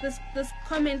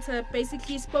commenter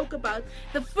basically spoke about,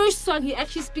 the first song he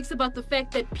actually speaks about the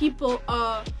fact that people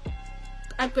are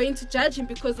going to judge him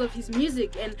because of his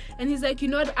music, and he's like, you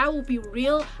know what, I will be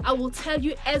real, I will tell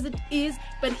you as it is,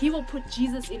 but he will put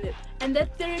Jesus in it. And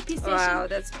that therapy session, wow,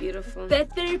 that's beautiful.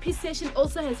 That therapy session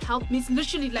also has helped me. It's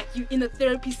literally like you in a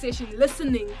therapy session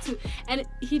listening to, and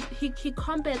he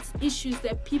combats issues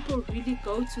that people really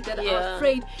go to that are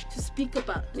afraid to speak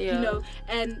about. You know,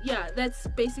 and that's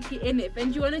basically NF.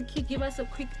 And you want to give us a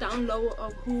quick download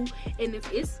of who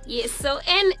NF is? Yes. So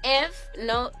NF,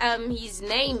 his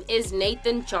name is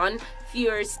Nathan John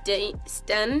Feuerstein.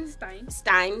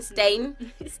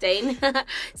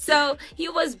 So he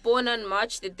was born on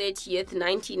March the 30th,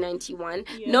 1991.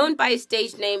 Known by his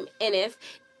stage name NF.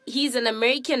 He's an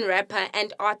American rapper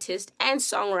and artist and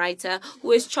songwriter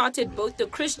who has charted both the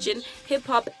Christian,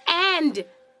 hip-hop and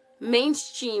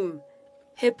mainstream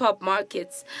hip-hop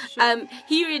markets.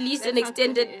 He released an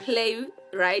extended play,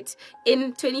 right,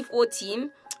 in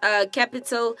 2014,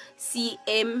 capital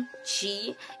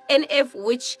CMG, NF,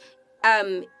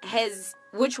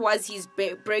 which was his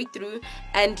breakthrough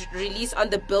and release on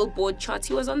the Billboard charts.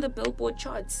 He was on the Billboard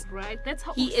charts. Right, that's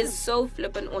how he awesome. Is so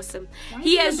flippin' awesome.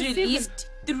 He has released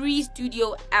 3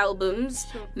 studio albums: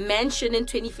 Mansion in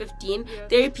 2015,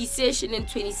 Therapy Session in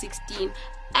 2016,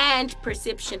 and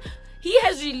Perception. He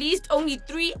has released only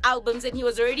 3 albums and he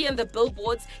was already on the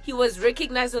billboards. He was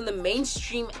recognized on the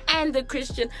mainstream and the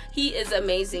Christian. He is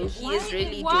amazing. He is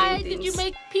really doing things. Why did you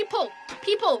make people?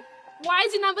 Why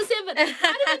is he number 7? Not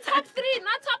even top 3,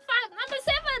 not top 5. Number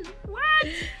 7. What?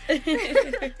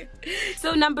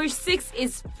 So number 6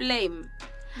 is Flame.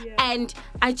 And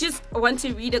I just want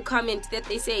to read a comment that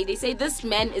they say. They say, this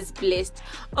man is blessed.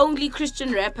 Only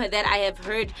Christian rapper that I have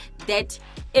heard that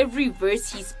every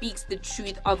verse he speaks the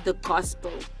truth of the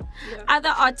gospel.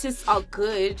 Other artists are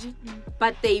good,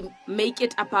 but they make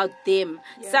it about them.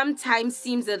 Sometimes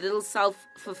seems a little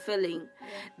self-fulfilling.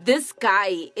 This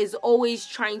guy is always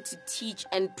trying to teach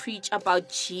and preach about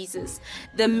Jesus.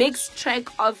 The mixed track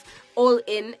of All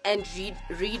In and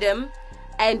Read 'em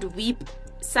and Weep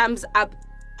sums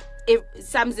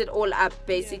it all up,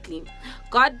 basically.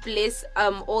 God bless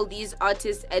all these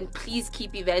artists, and please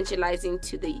keep evangelizing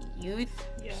to the youth.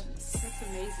 That's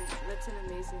amazing. That's an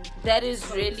amazing. That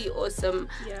is really awesome.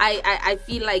 I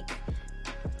feel like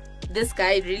this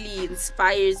guy really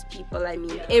inspires people. I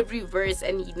mean, every verse,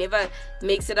 and he never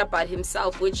makes it about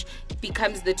himself, which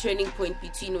becomes the turning point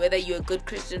between whether you're a good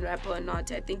Christian rapper or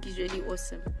not. I think he's really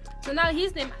awesome. So now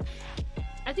his name,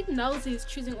 I think Noelzii is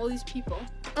choosing all these people.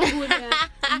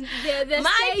 Their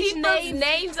my stage people's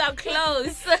names are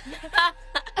close.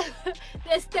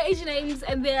 Their stage names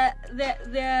and their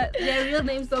real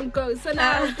names don't go. So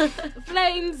now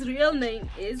Flame's real name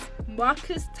is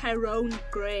Marcus Tyrone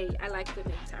Gray. I like the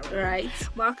name Tyrone. Right.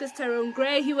 Marcus Tyrone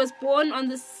Gray. He was born on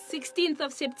the 16th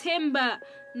of September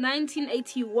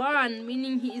 1981,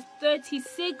 meaning he is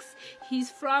 36. He's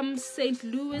from St.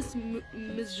 Louis,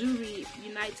 Missouri,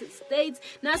 United States.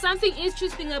 Now, something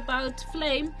interesting about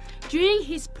Flame, during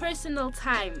his personal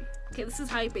time, okay, this is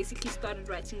how he basically started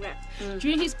writing rap.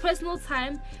 During his personal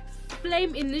time,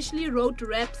 Flame initially wrote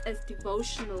raps as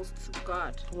devotionals to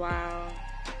God. Wow.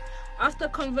 After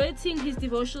converting his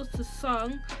devotionals to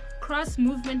song, Cross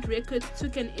Movement Records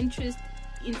took an interest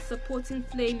in supporting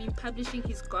Flame in publishing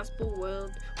his gospel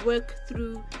work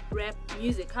through rap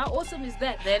music. How awesome is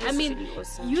that? That is really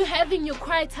awesome. You having your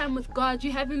quiet time with God,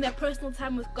 you having that personal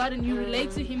time with God, and you relate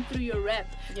to him through your rap.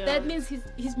 That means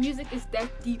his music is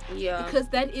that deep. Because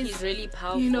that is, he's really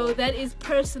powerful. You know, that is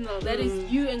personal. That is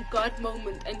you and God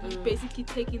moment, and he's basically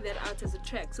taking that out as a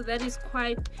track. So that is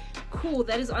quite cool.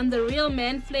 That is on the real,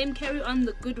 man. Flame, carry on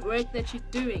the good work that you're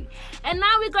doing. And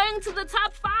now we're going to the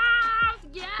top 5.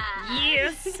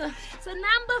 Yes. So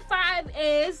number 5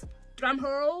 is, drum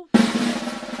roll,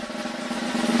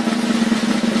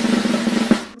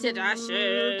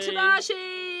 Tadashi.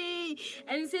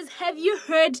 And it says, have you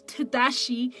heard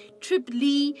Tadashi, Trip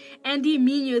Lee, Andy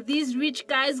Mineo? These rich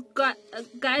guys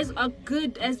are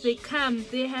good as they come.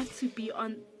 They have to be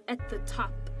at the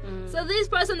top. So this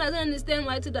person doesn't understand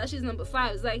why Tedashi's number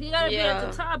 5. It's like, he gotta be at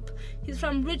the top. He's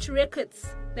from Rich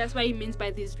Records. That's what he means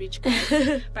by these rich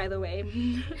guys, by the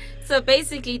way. So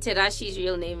basically, Tedashi's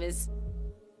real name is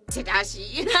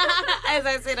Tadashi. As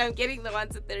I said, I'm getting the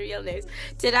ones with the real names.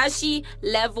 Tadashi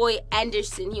Lavoy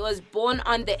Anderson. He was born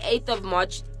on the 8th of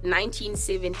March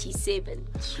 1977.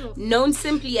 Sure. Known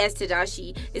simply as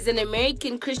Tadashi, is an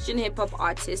American Christian hip-hop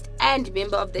artist and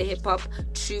member of the hip-hop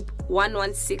troupe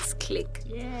 116 Click.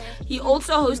 Yeah. He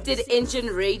also hosted Engine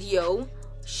Radio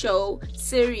show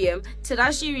Sirium.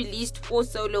 Tadashi released 4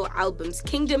 solo albums: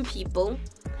 Kingdom People,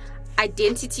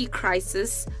 Identity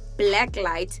Crisis, Black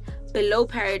Light, Below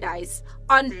Paradise,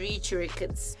 on Reach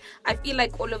Records. I feel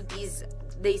like all of these,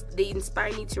 they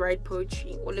inspire me to write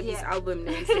poetry. All of these album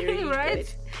names, they're really right?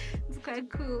 good. It's quite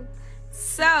cool.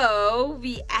 So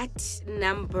we at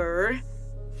number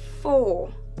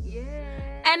 4. Yeah.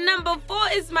 And number 4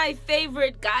 is my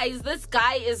favorite, guys. This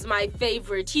guy is my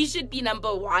favorite. He should be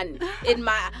number 1 in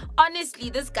my... Honestly,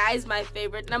 this guy is my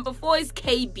favorite. Number 4 is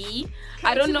KB.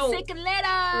 I don't know. Second letter.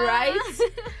 Right?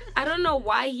 I don't know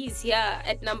why he's here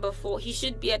at number 4. He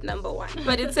should be at number 1,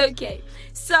 but it's okay.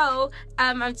 So,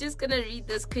 I'm just gonna read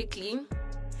this quickly.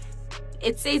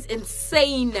 It says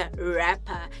insane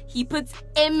rapper. He puts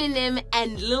Eminem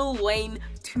and Lil Wayne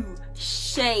to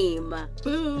shame.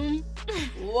 Boom.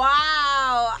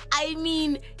 Wow. I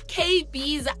mean,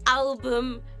 KB's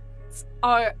albums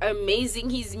are amazing.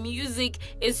 His music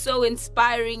is so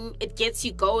inspiring. It gets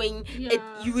you going.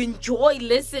 You enjoy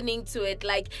listening to it.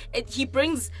 Like, he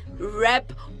brings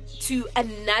rap to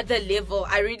another level.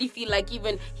 I really feel like he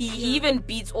even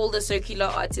beats all the circular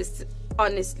artists,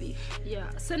 honestly. Yeah.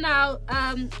 So now,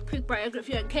 quick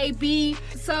biography on KB.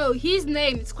 So his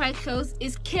name, it's quite close,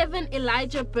 is Kevin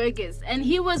Elijah Burgess, and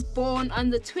he was born on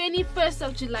the 21st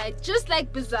of July, just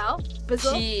like Bizzle,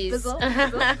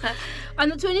 on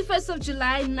the 21st of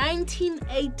July,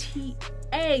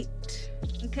 1988.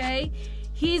 Okay.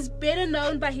 He's better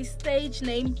known by his stage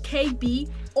name KB,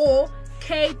 or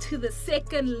K to the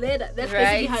second letter. That's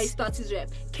basically how he starts his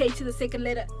rap. K to the second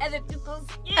letter. And then it goes,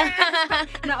 yeah!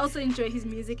 And I also enjoy his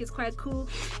music. It's quite cool.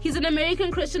 He's an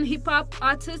American Christian hip-hop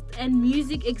artist and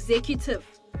music executive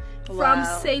from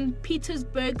St.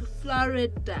 Petersburg,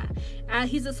 Florida.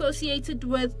 He's associated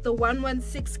with the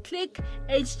 116 Click,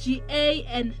 HGA,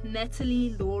 and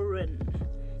Natalie Lauren.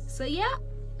 So yeah,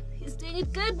 he's doing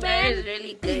it good, man. That is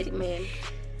really good, man.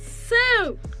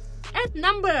 So, at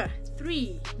number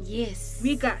 3, yes,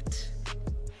 we got...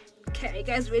 Okay, you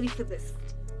guys ready for this?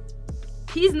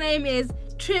 His name is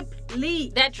Trip Lee.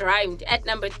 That rhymed. At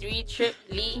number 3, Trip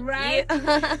Lee. Right.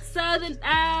 Yeah. So then,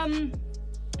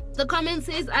 the comment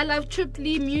says, I love Trip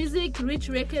Lee music. Rich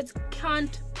Records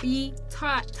can't be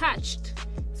touched.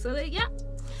 So yeah.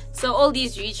 So all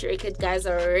these Reach Record guys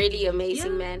are really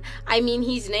amazing, man. I mean,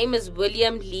 his name is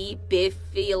William Lee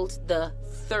Befield the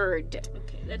Third.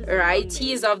 Right,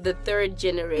 he is of the 3rd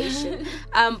generation.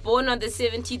 Born on the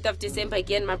 17th of December.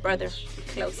 Again, my brother,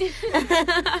 close.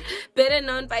 Better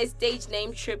known by stage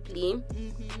name Trip Lee.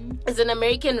 Is an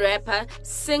American rapper,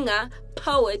 singer,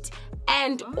 poet,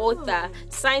 and author.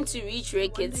 Signed to Reach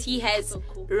Records. He has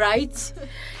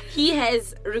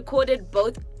recorded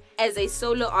both as a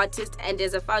solo artist and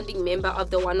as a founding member of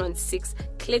the 116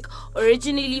 Click.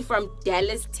 Originally from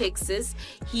Dallas, Texas,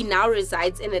 he now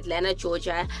resides in Atlanta,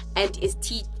 Georgia, and is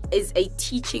a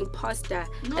teaching pastor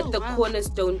at the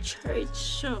Cornerstone Church.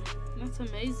 Sure, that's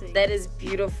amazing. That is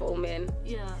beautiful, man.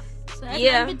 Yeah. So at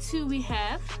number 2 we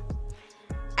have...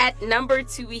 At number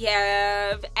 2 we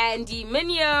have Andy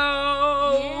Mineo.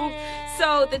 Yeah.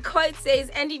 So the quote says,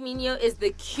 Andy Mineo is the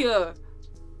cure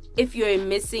if you're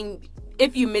missing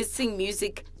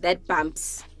music that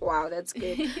bumps. Wow, that's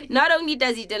good. Not only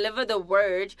does he deliver the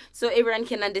word so everyone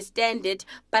can understand it,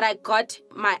 but I got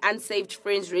my unsaved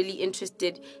friends really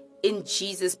interested in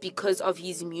Jesus because of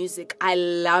his music. I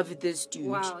love this dude.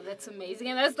 Wow, that's amazing.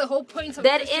 And that's the whole point of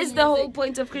Christian music. The whole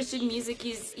point of Christian music.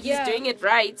 He's doing it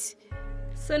right.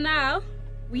 So now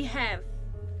we have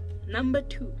number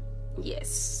 2.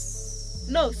 Yes.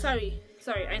 No, sorry.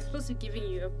 I'm supposed to be giving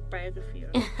you a biography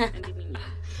on Andy Mineo.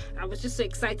 I was just so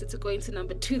excited to go into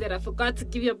number 2 that I forgot to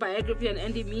give you a biography on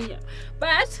Andy Mineo.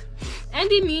 But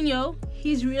Andy Mineo,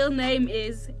 his real name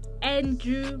is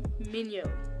Andrew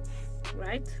Mineo.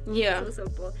 Right? Yeah. So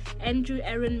simple. Andrew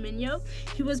Aaron Mineo.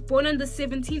 He was born on the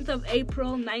 17th of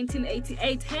April,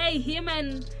 1988. Hey, him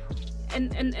and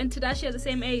Tadashi are the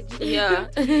same age. Yeah.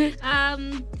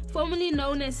 Formerly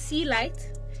known as Sea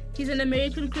Light. He's an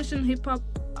American Christian hip-hop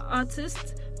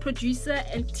artist, producer,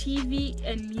 and TV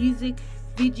and music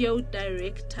video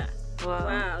director.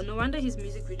 Wow. No wonder his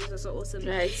music videos are so awesome.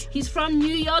 Right. He's from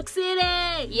New York City.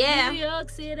 Yeah. New York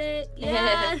City.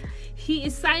 Yeah. He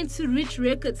is signed to Rich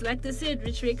Records. Like they said,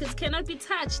 Rich Records cannot be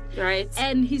touched. Right.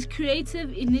 And his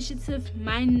creative initiative,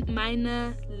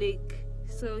 Minor League.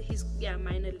 So he's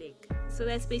Minor League. So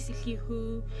that's basically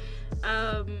who.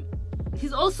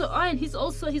 He's also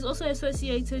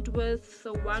associated with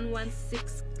the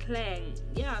 116 Clan.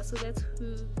 Yeah. So that's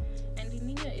who Andy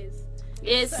Nina is.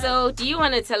 Yes, so do you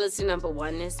want to tell us who number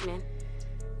 1 is, man?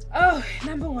 Oh,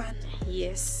 number 1.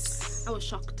 Yes. I was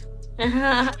shocked.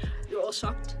 You're all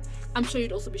shocked. I'm sure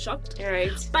you'd also be shocked. Right.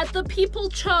 But the people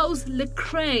chose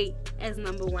Lecrae as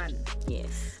number 1.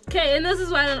 Yes. Okay, and this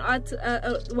is what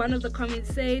one of the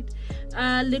comments said.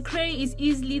 Lecrae is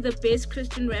easily the best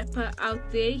Christian rapper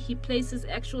out there. He places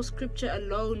actual scripture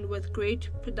alone with great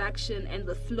production, and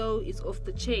the flow is off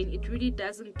the chain. It really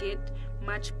doesn't get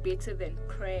much better than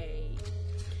Cray.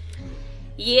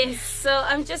 Yes, so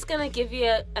I'm just gonna give you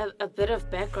a bit of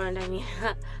background. I mean,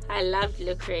 I love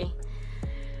Lecrae.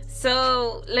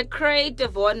 So Lecrae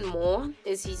Devon Moore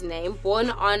is his name.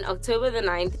 Born on October the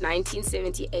 9th,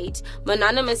 1978,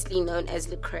 mononymously known as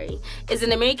Lecrae, is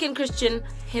an American Christian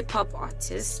hip-hop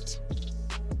artist,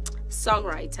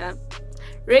 songwriter,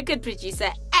 record producer,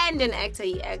 and an actor.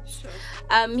 He acts.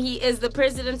 He is the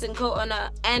president and co-owner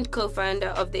and co-founder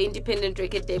of the independent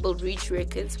record label Reach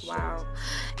Records. Wow.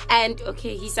 And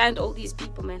he signed all these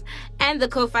people, man. And the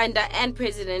co-founder and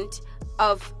president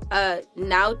of a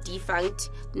now defunct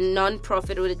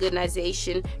non-profit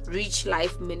organization, Reach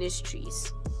Life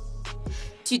Ministries.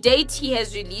 To date, he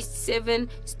has released 7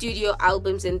 studio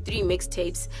albums and 3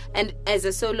 mixtapes, and as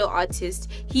a solo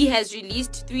artist, he has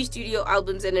released 3 studio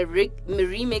albums and a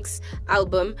remix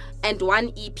album and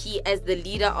 1 EP as the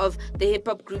leader of the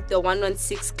hip-hop group the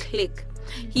 116 Click.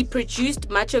 He produced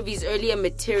much of his earlier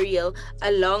material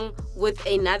along with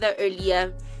another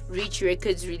earlier Reach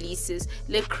Records releases.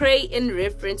 Lecrae, in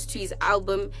reference to his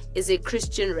album, is a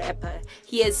Christian rapper.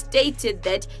 He has stated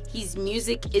that his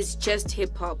music is just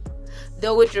hip-hop,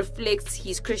 though it reflects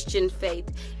his Christian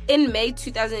faith. In May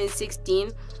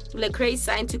 2016, Lecrae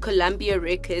signed to Columbia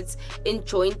Records in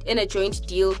a joint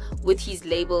deal with his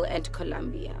label and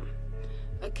Columbia.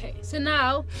 Okay, so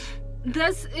now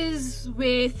this is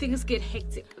where things get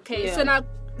hectic. Okay, so now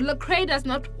Lecrae does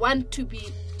not want to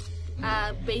be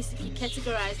basically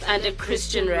categorized under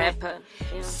Christian rapper.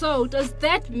 Yeah. So does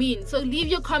that mean, so leave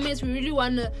your comments, we really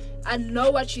want to know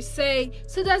what you say.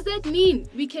 So does that mean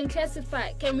we can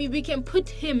classify, we can put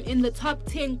him in the top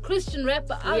 10 Christian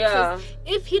rapper artists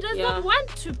if he does not want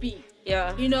to be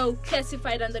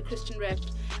classified under Christian rap?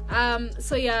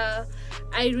 So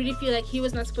I really feel like he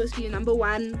was not supposed to be number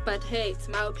 1, but hey, it's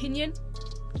my opinion,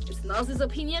 it's Noelzi's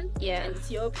opinion, and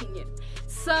it's your opinion.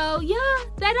 So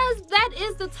that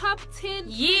is the top 10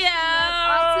 artists.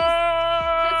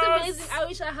 That's amazing. I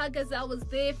wish Gazelle was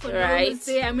there, for was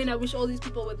there. I mean, I wish all these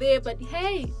people were there, but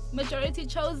hey, majority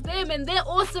chose them, and they're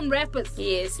awesome rappers.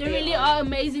 Yes, they really are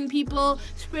amazing people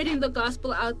spreading the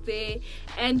gospel out there.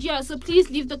 And so please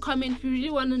leave the comment. We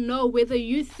really want to know whether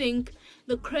you think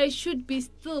Lecrae should be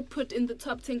still put in the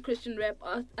top 10 Christian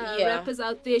rappers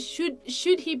out there.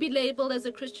 Should he be labeled as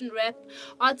a Christian rap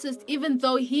artist, even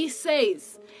though he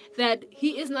says that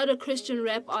he is not a Christian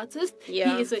rap artist, he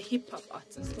is a hip-hop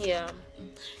artist.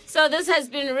 So this has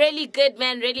been really good,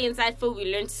 man, really insightful. We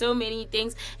learned so many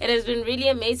things. It has been really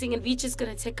amazing, and we're just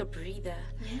gonna take a breather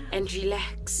and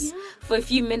relax for a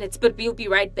few minutes, but we'll be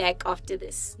right back after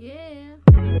this.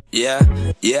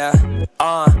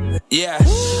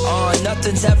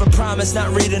 Nothing's ever promised,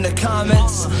 not reading the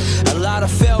comments. A lot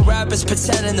of failed rappers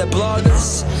pretending they're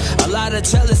bloggers. A lot of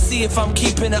jealousy if I'm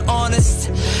keeping it honest.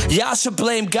 Y'all should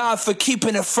blame God for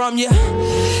keeping it from you.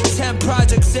 10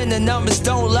 projects in, the numbers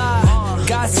don't lie.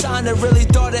 Got signed, I really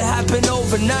thought it happened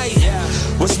overnight.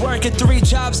 Was working 3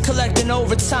 jobs, collecting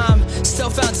overtime. Still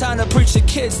found time to preach to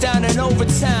kids down in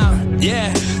Overtown.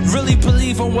 Really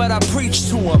believe in what I preach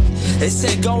to them. They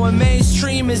said going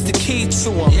mainstream is the key to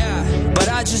them. But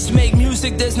I just make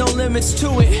music, there's no limits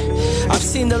to it. I've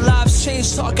seen the lives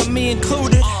change, talking me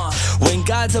included. When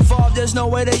God's involved, there's no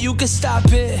way that you can stop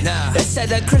it. They said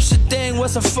that Christian thing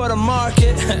wasn't for the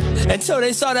market. Until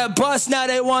they saw that bus, now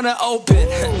they wanna open.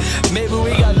 Maybe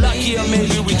we got lucky, or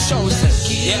maybe we chose it.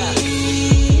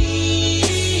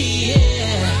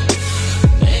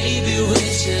 Maybe we're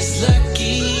just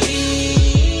lucky.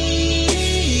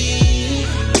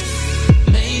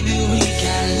 Maybe we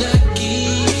got lucky.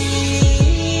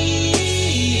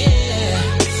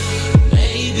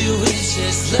 Maybe we're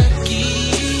just lucky.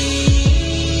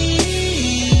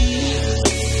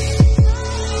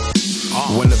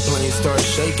 When the plane starts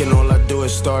shaking, all I do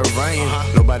is start writing.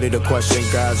 Nobody somebody to question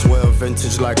God's will.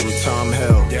 Vintage like I'm Tom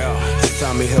Hill.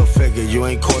 Tommy Hill figure, you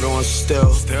ain't caught on still.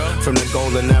 From the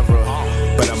golden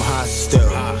era, but I'm hot still.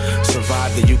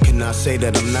 Survived it, you cannot say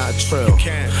that I'm not trill.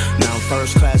 Now I'm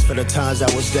first class for the times I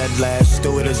was dead last.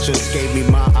 Stewardess just gave me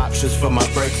my options for my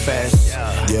breakfast.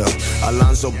 Yeah,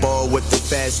 Alonzo Ball with the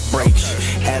fast break.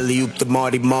 Alley-oop the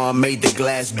Marty Marr made the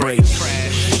glass break.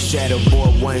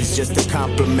 Shadowboard one's just a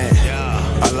compliment.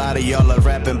 A lot of y'all are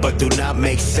rapping but do not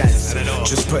make sense.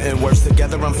 Just putting words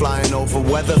together, I'm flying over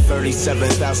weather.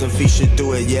 37,000 feet should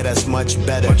do it, yeah, that's much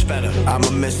better. I'm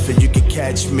a misfit, you can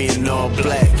catch me in all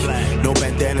black. No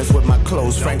bandanas with my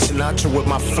clothes, Frank Sinatra with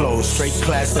my flows. Straight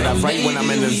class that I write when I'm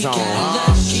in the zone.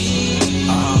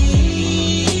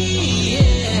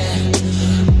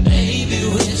 Maybe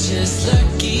we're just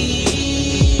lucky.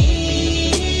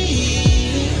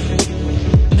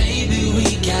 Maybe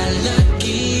we got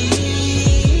lucky.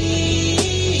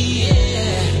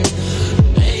 Yeah.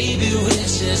 Maybe we're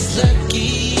just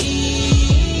lucky.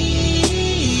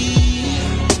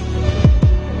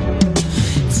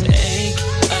 Take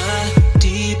a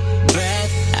deep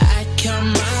breath. I count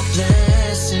my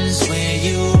blessings when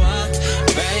you walked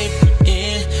right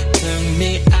in, took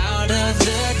me out of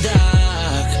the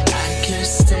dark. I could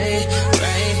stay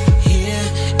right here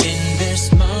in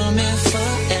this moment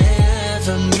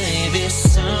forever. Maybe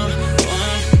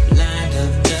someone lined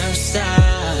up the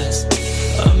stars,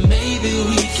 or maybe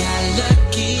we got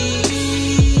lucky.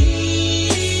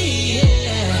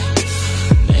 Yeah,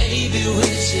 maybe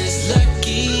we're just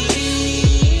lucky.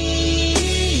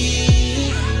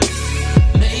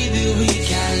 Maybe we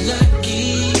got lucky.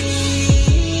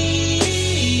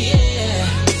 Yeah,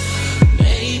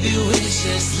 maybe we're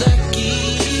just lucky.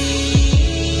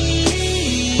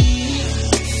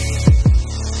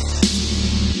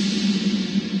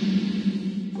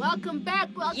 Welcome back,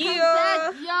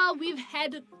 y'all. We've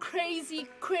had a crazy,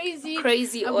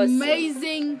 awesome,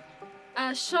 amazing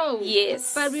show.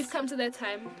 Yes. But we've come to that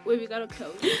time where we gotta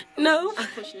close. No.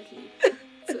 Unfortunately.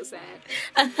 So sad.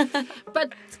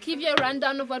 But to give you a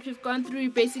rundown of what we've gone through, we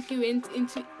basically went in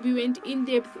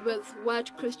depth with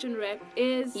what Christian rap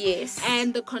is. Yes.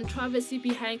 And the controversy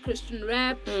behind Christian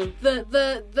rap. Mm. The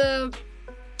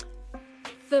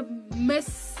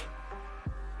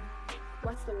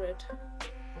what's the word?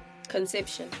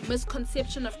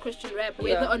 Misconception of Christian rap,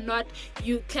 whether or not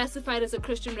you classified as a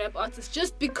Christian rap artist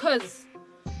just because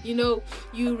you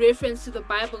reference to the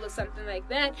Bible or something like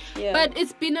that. But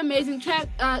it's been an amazing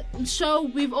show.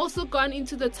 We've also gone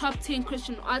into the top 10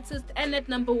 Christian artists, and at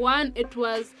number 1 it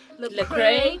was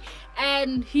Lecrae,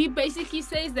 and he basically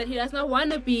says that he does not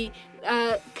want to be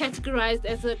categorized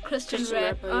as a Christian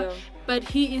rapper, but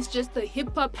he is just a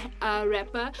hip-hop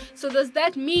rapper. So does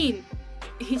that mean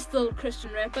he's still a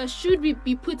Christian rapper? Should we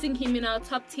be putting him in our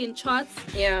top 10 charts?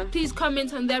 Please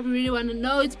comment on that. We really want to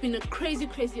know. It's been a crazy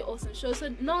awesome show. So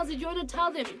Noelzii, do you want to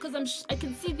tell them, because I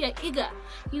can see they're eager,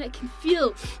 I can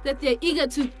feel that they're eager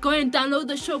to go and download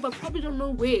the show but probably don't know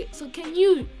where. So can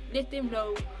you let them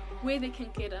know where they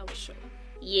can get our show?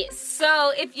 Yes,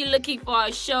 so if you're looking for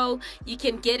our show, you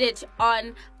can get it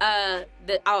on our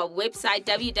website,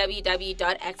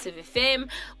 www.activefm,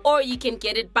 or you can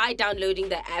get it by downloading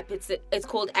the app. It's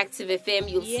called Active FM.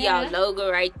 You'll see our logo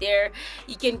right there.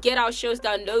 You can get our shows,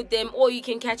 download them, or you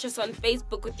can catch us on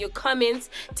Facebook with your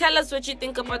comments. Tell us what you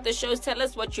think about the shows. Tell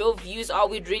us what your views are.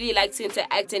 We'd really like to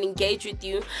interact and engage with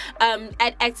you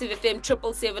at Active FM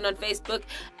 777 on Facebook,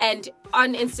 and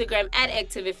on Instagram at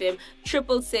Active FM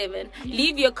 777.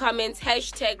 Leave your comments,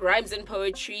 hashtag Rhymes and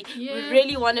Poetry. We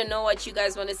really want to know what you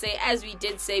guys want to say. As we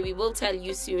did say, we will tell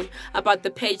you soon about the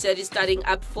page that is starting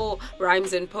up for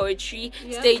Rhymes and Poetry.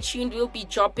 Stay tuned. We'll be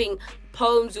dropping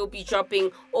poems, we'll be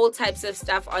dropping all types of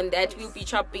stuff on that. We'll be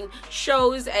dropping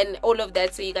shows and all of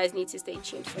that, so you guys need to stay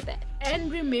tuned for that. And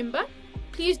remember,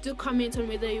 please do comment on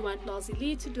whether you want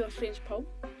Noelzii to do a French poem.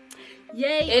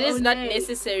 Yay, it is not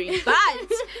necessary, but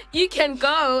you can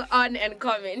go on and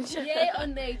comment. Yay or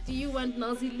nay, do you want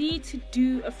Noelzii to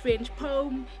do a French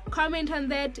poem? Comment on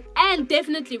that, and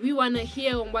definitely we want to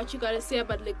hear on what you got to say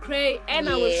about Lecrae and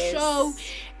our show.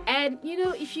 And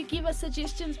if you give us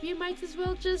suggestions, we might as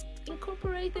well just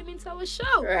incorporate them into our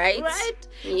show. Right?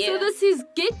 Yeah. So this is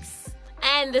Giks.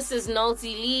 And this is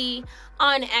Noelzii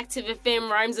on Active FM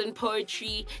Rhymes and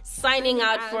Poetry, signing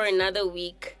out for another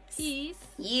week. Peace.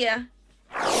 Yeah.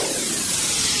 Active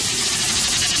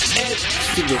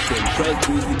FM, Christ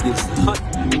music is hot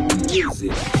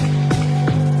music.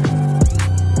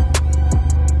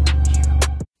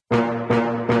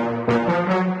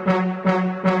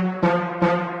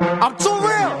 I'm too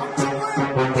real.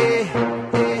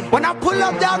 When I pull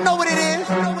up, y'all know what it is.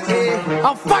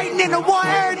 I'm fighting in the war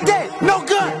every day. No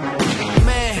good.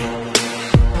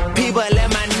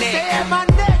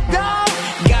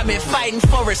 fighting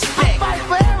for respect. Fight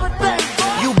for everything,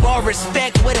 boy. You bought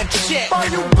respect with a check. Boy,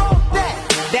 you broke that.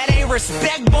 That ain't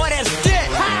respect, boy, that's debt.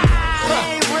 That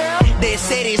ain't real. They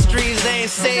say these streets ain't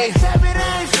safe,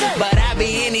 but I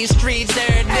be in these streets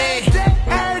every day.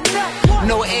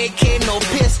 No AK, no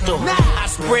pistol. I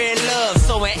spread love,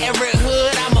 so in every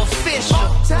hood I'm official.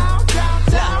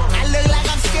 I look like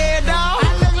I'm scared, dog.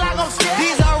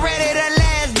 These already the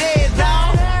last days,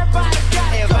 dog.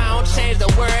 If I don't change the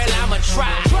world, I'ma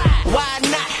try. Why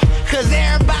not? Cause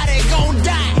everybody gon'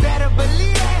 die. Better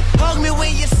believe it. Hug me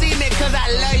when you see me, cause I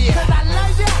love you.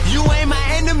 You ain't my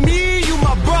enemy, you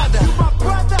my brother.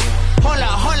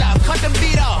 Hold up, cut the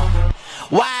beat off.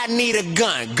 Why I need a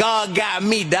gun? God got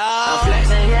me, dog. I'm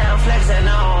flexing, yeah, I'm flexing,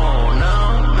 no,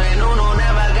 no. Man, no,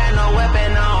 never got no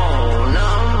weapon, no.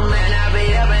 Man, I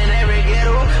be up in every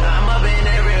ghetto, I'm up in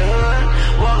every hood.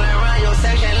 Walking around your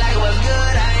section like what's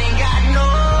good, I ain't got no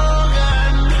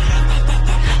gun.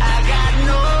 I got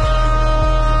no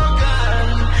gun.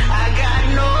 I got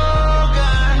no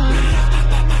gun.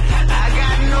 I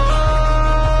got no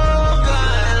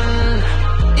gun.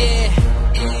 Yeah.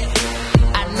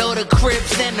 I know the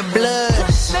Crips and the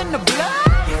Bloods,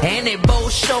 and they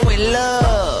both showing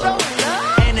love.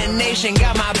 And the nation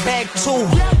got my back too.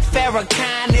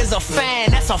 Farrakhan is a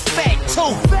fan, that's a fact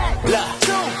too. Look,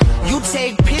 you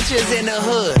take pictures in the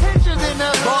hood.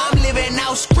 Boy, I'm living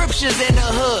out scriptures in the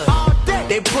hood.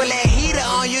 They pull that heater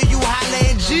on you, you holler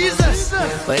in Jesus.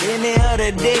 But any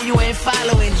other day, you ain't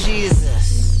following Jesus.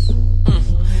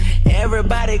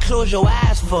 Everybody close your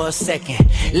eyes for a second.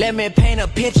 Let me paint a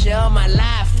picture of my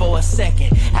life for a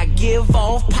second. I give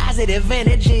off positive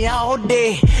energy all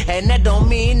day, and that don't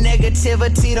mean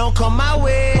negativity don't come my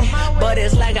way. But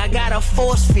it's like I got a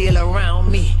force field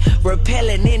around me,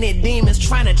 repelling any demons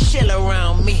trying to chill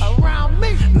around me.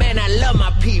 Man, I love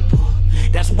my people.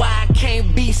 That's why I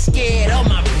can't be scared of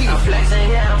my people. I'm flexing,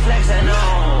 yeah, I'm flexing, no.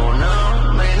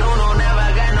 Man, no,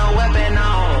 never got no weapon, no.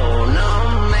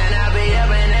 Man, I be up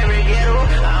in every ghetto,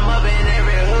 I'm up in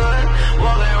every hood.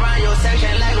 Walking around your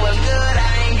section like what's good,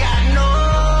 I ain't got no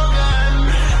gun.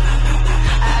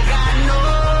 I got no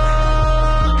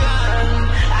gun.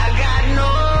 I got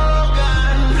no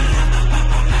gun.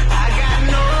 I got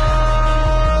no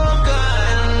gun.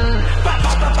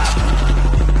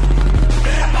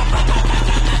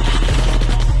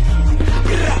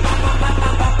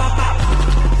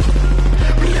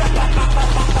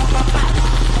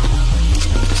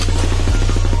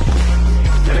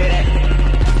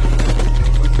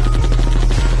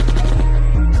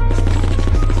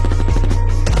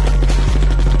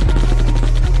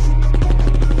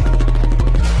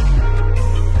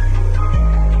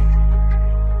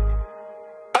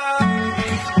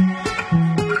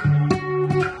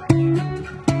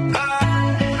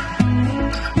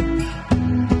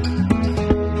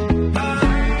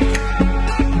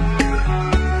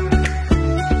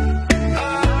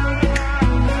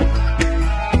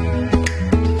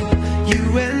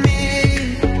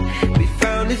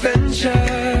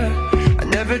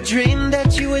 Dreamed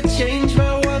that you would change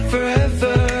my world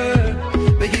forever,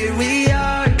 but here we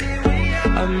are.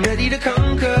 I'm ready to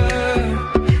conquer,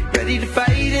 ready to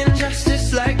fight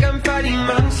injustice like I'm fighting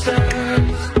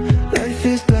monsters. Life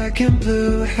is black and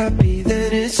blue, happy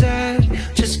then it's sad.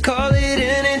 Just call it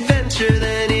an adventure,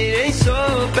 then it ain't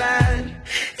so bad.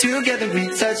 Together we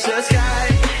touch the sky,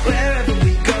 wherever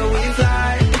we go we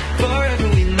fly. Forever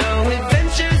we know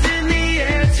adventures in the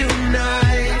air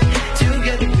tonight.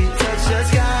 Together we touch the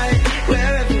sky,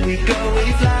 wherever we go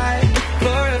we fly.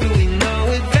 Forever we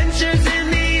know adventures in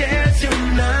the air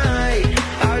tonight.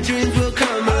 Our dreams will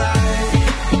come alive.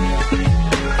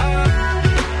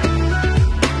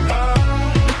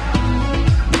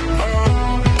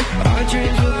 Our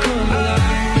dreams will come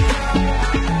alive.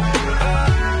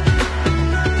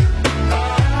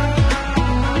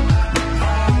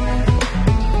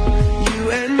 You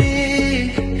and me,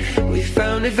 we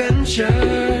found adventure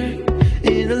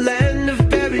in a land of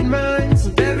buried mines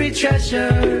and buried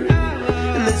treasure.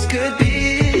 And this could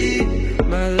be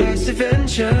my last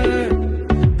adventure,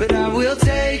 but I will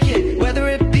take it, whether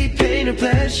it be pain or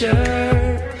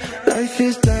pleasure. Life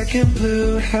is black and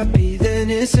blue, happy then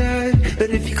it's sad. But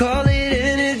if you call it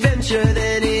an adventure,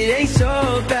 then it ain't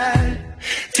so bad.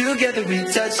 Together we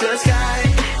touch the sky,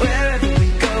 wherever we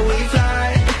go we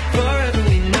fly. Forever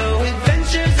we know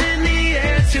adventures in the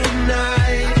air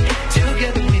tonight.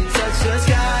 Together we touch the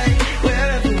sky,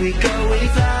 wherever we go we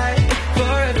fly.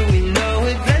 Forever we know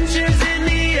adventures in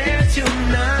the air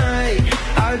tonight.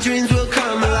 Our dreams will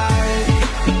come alive.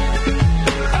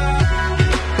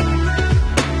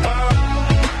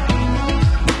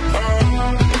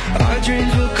 Our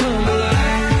dreams will come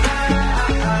alive.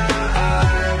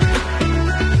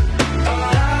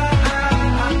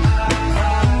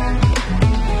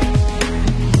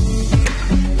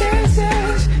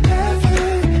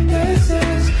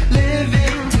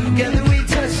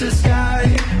 the sky.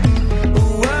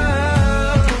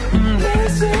 Whoa,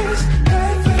 this is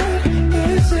heaven.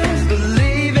 This is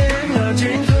believing our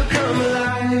dreams will come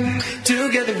alive.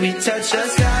 Together we touch the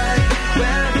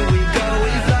sky.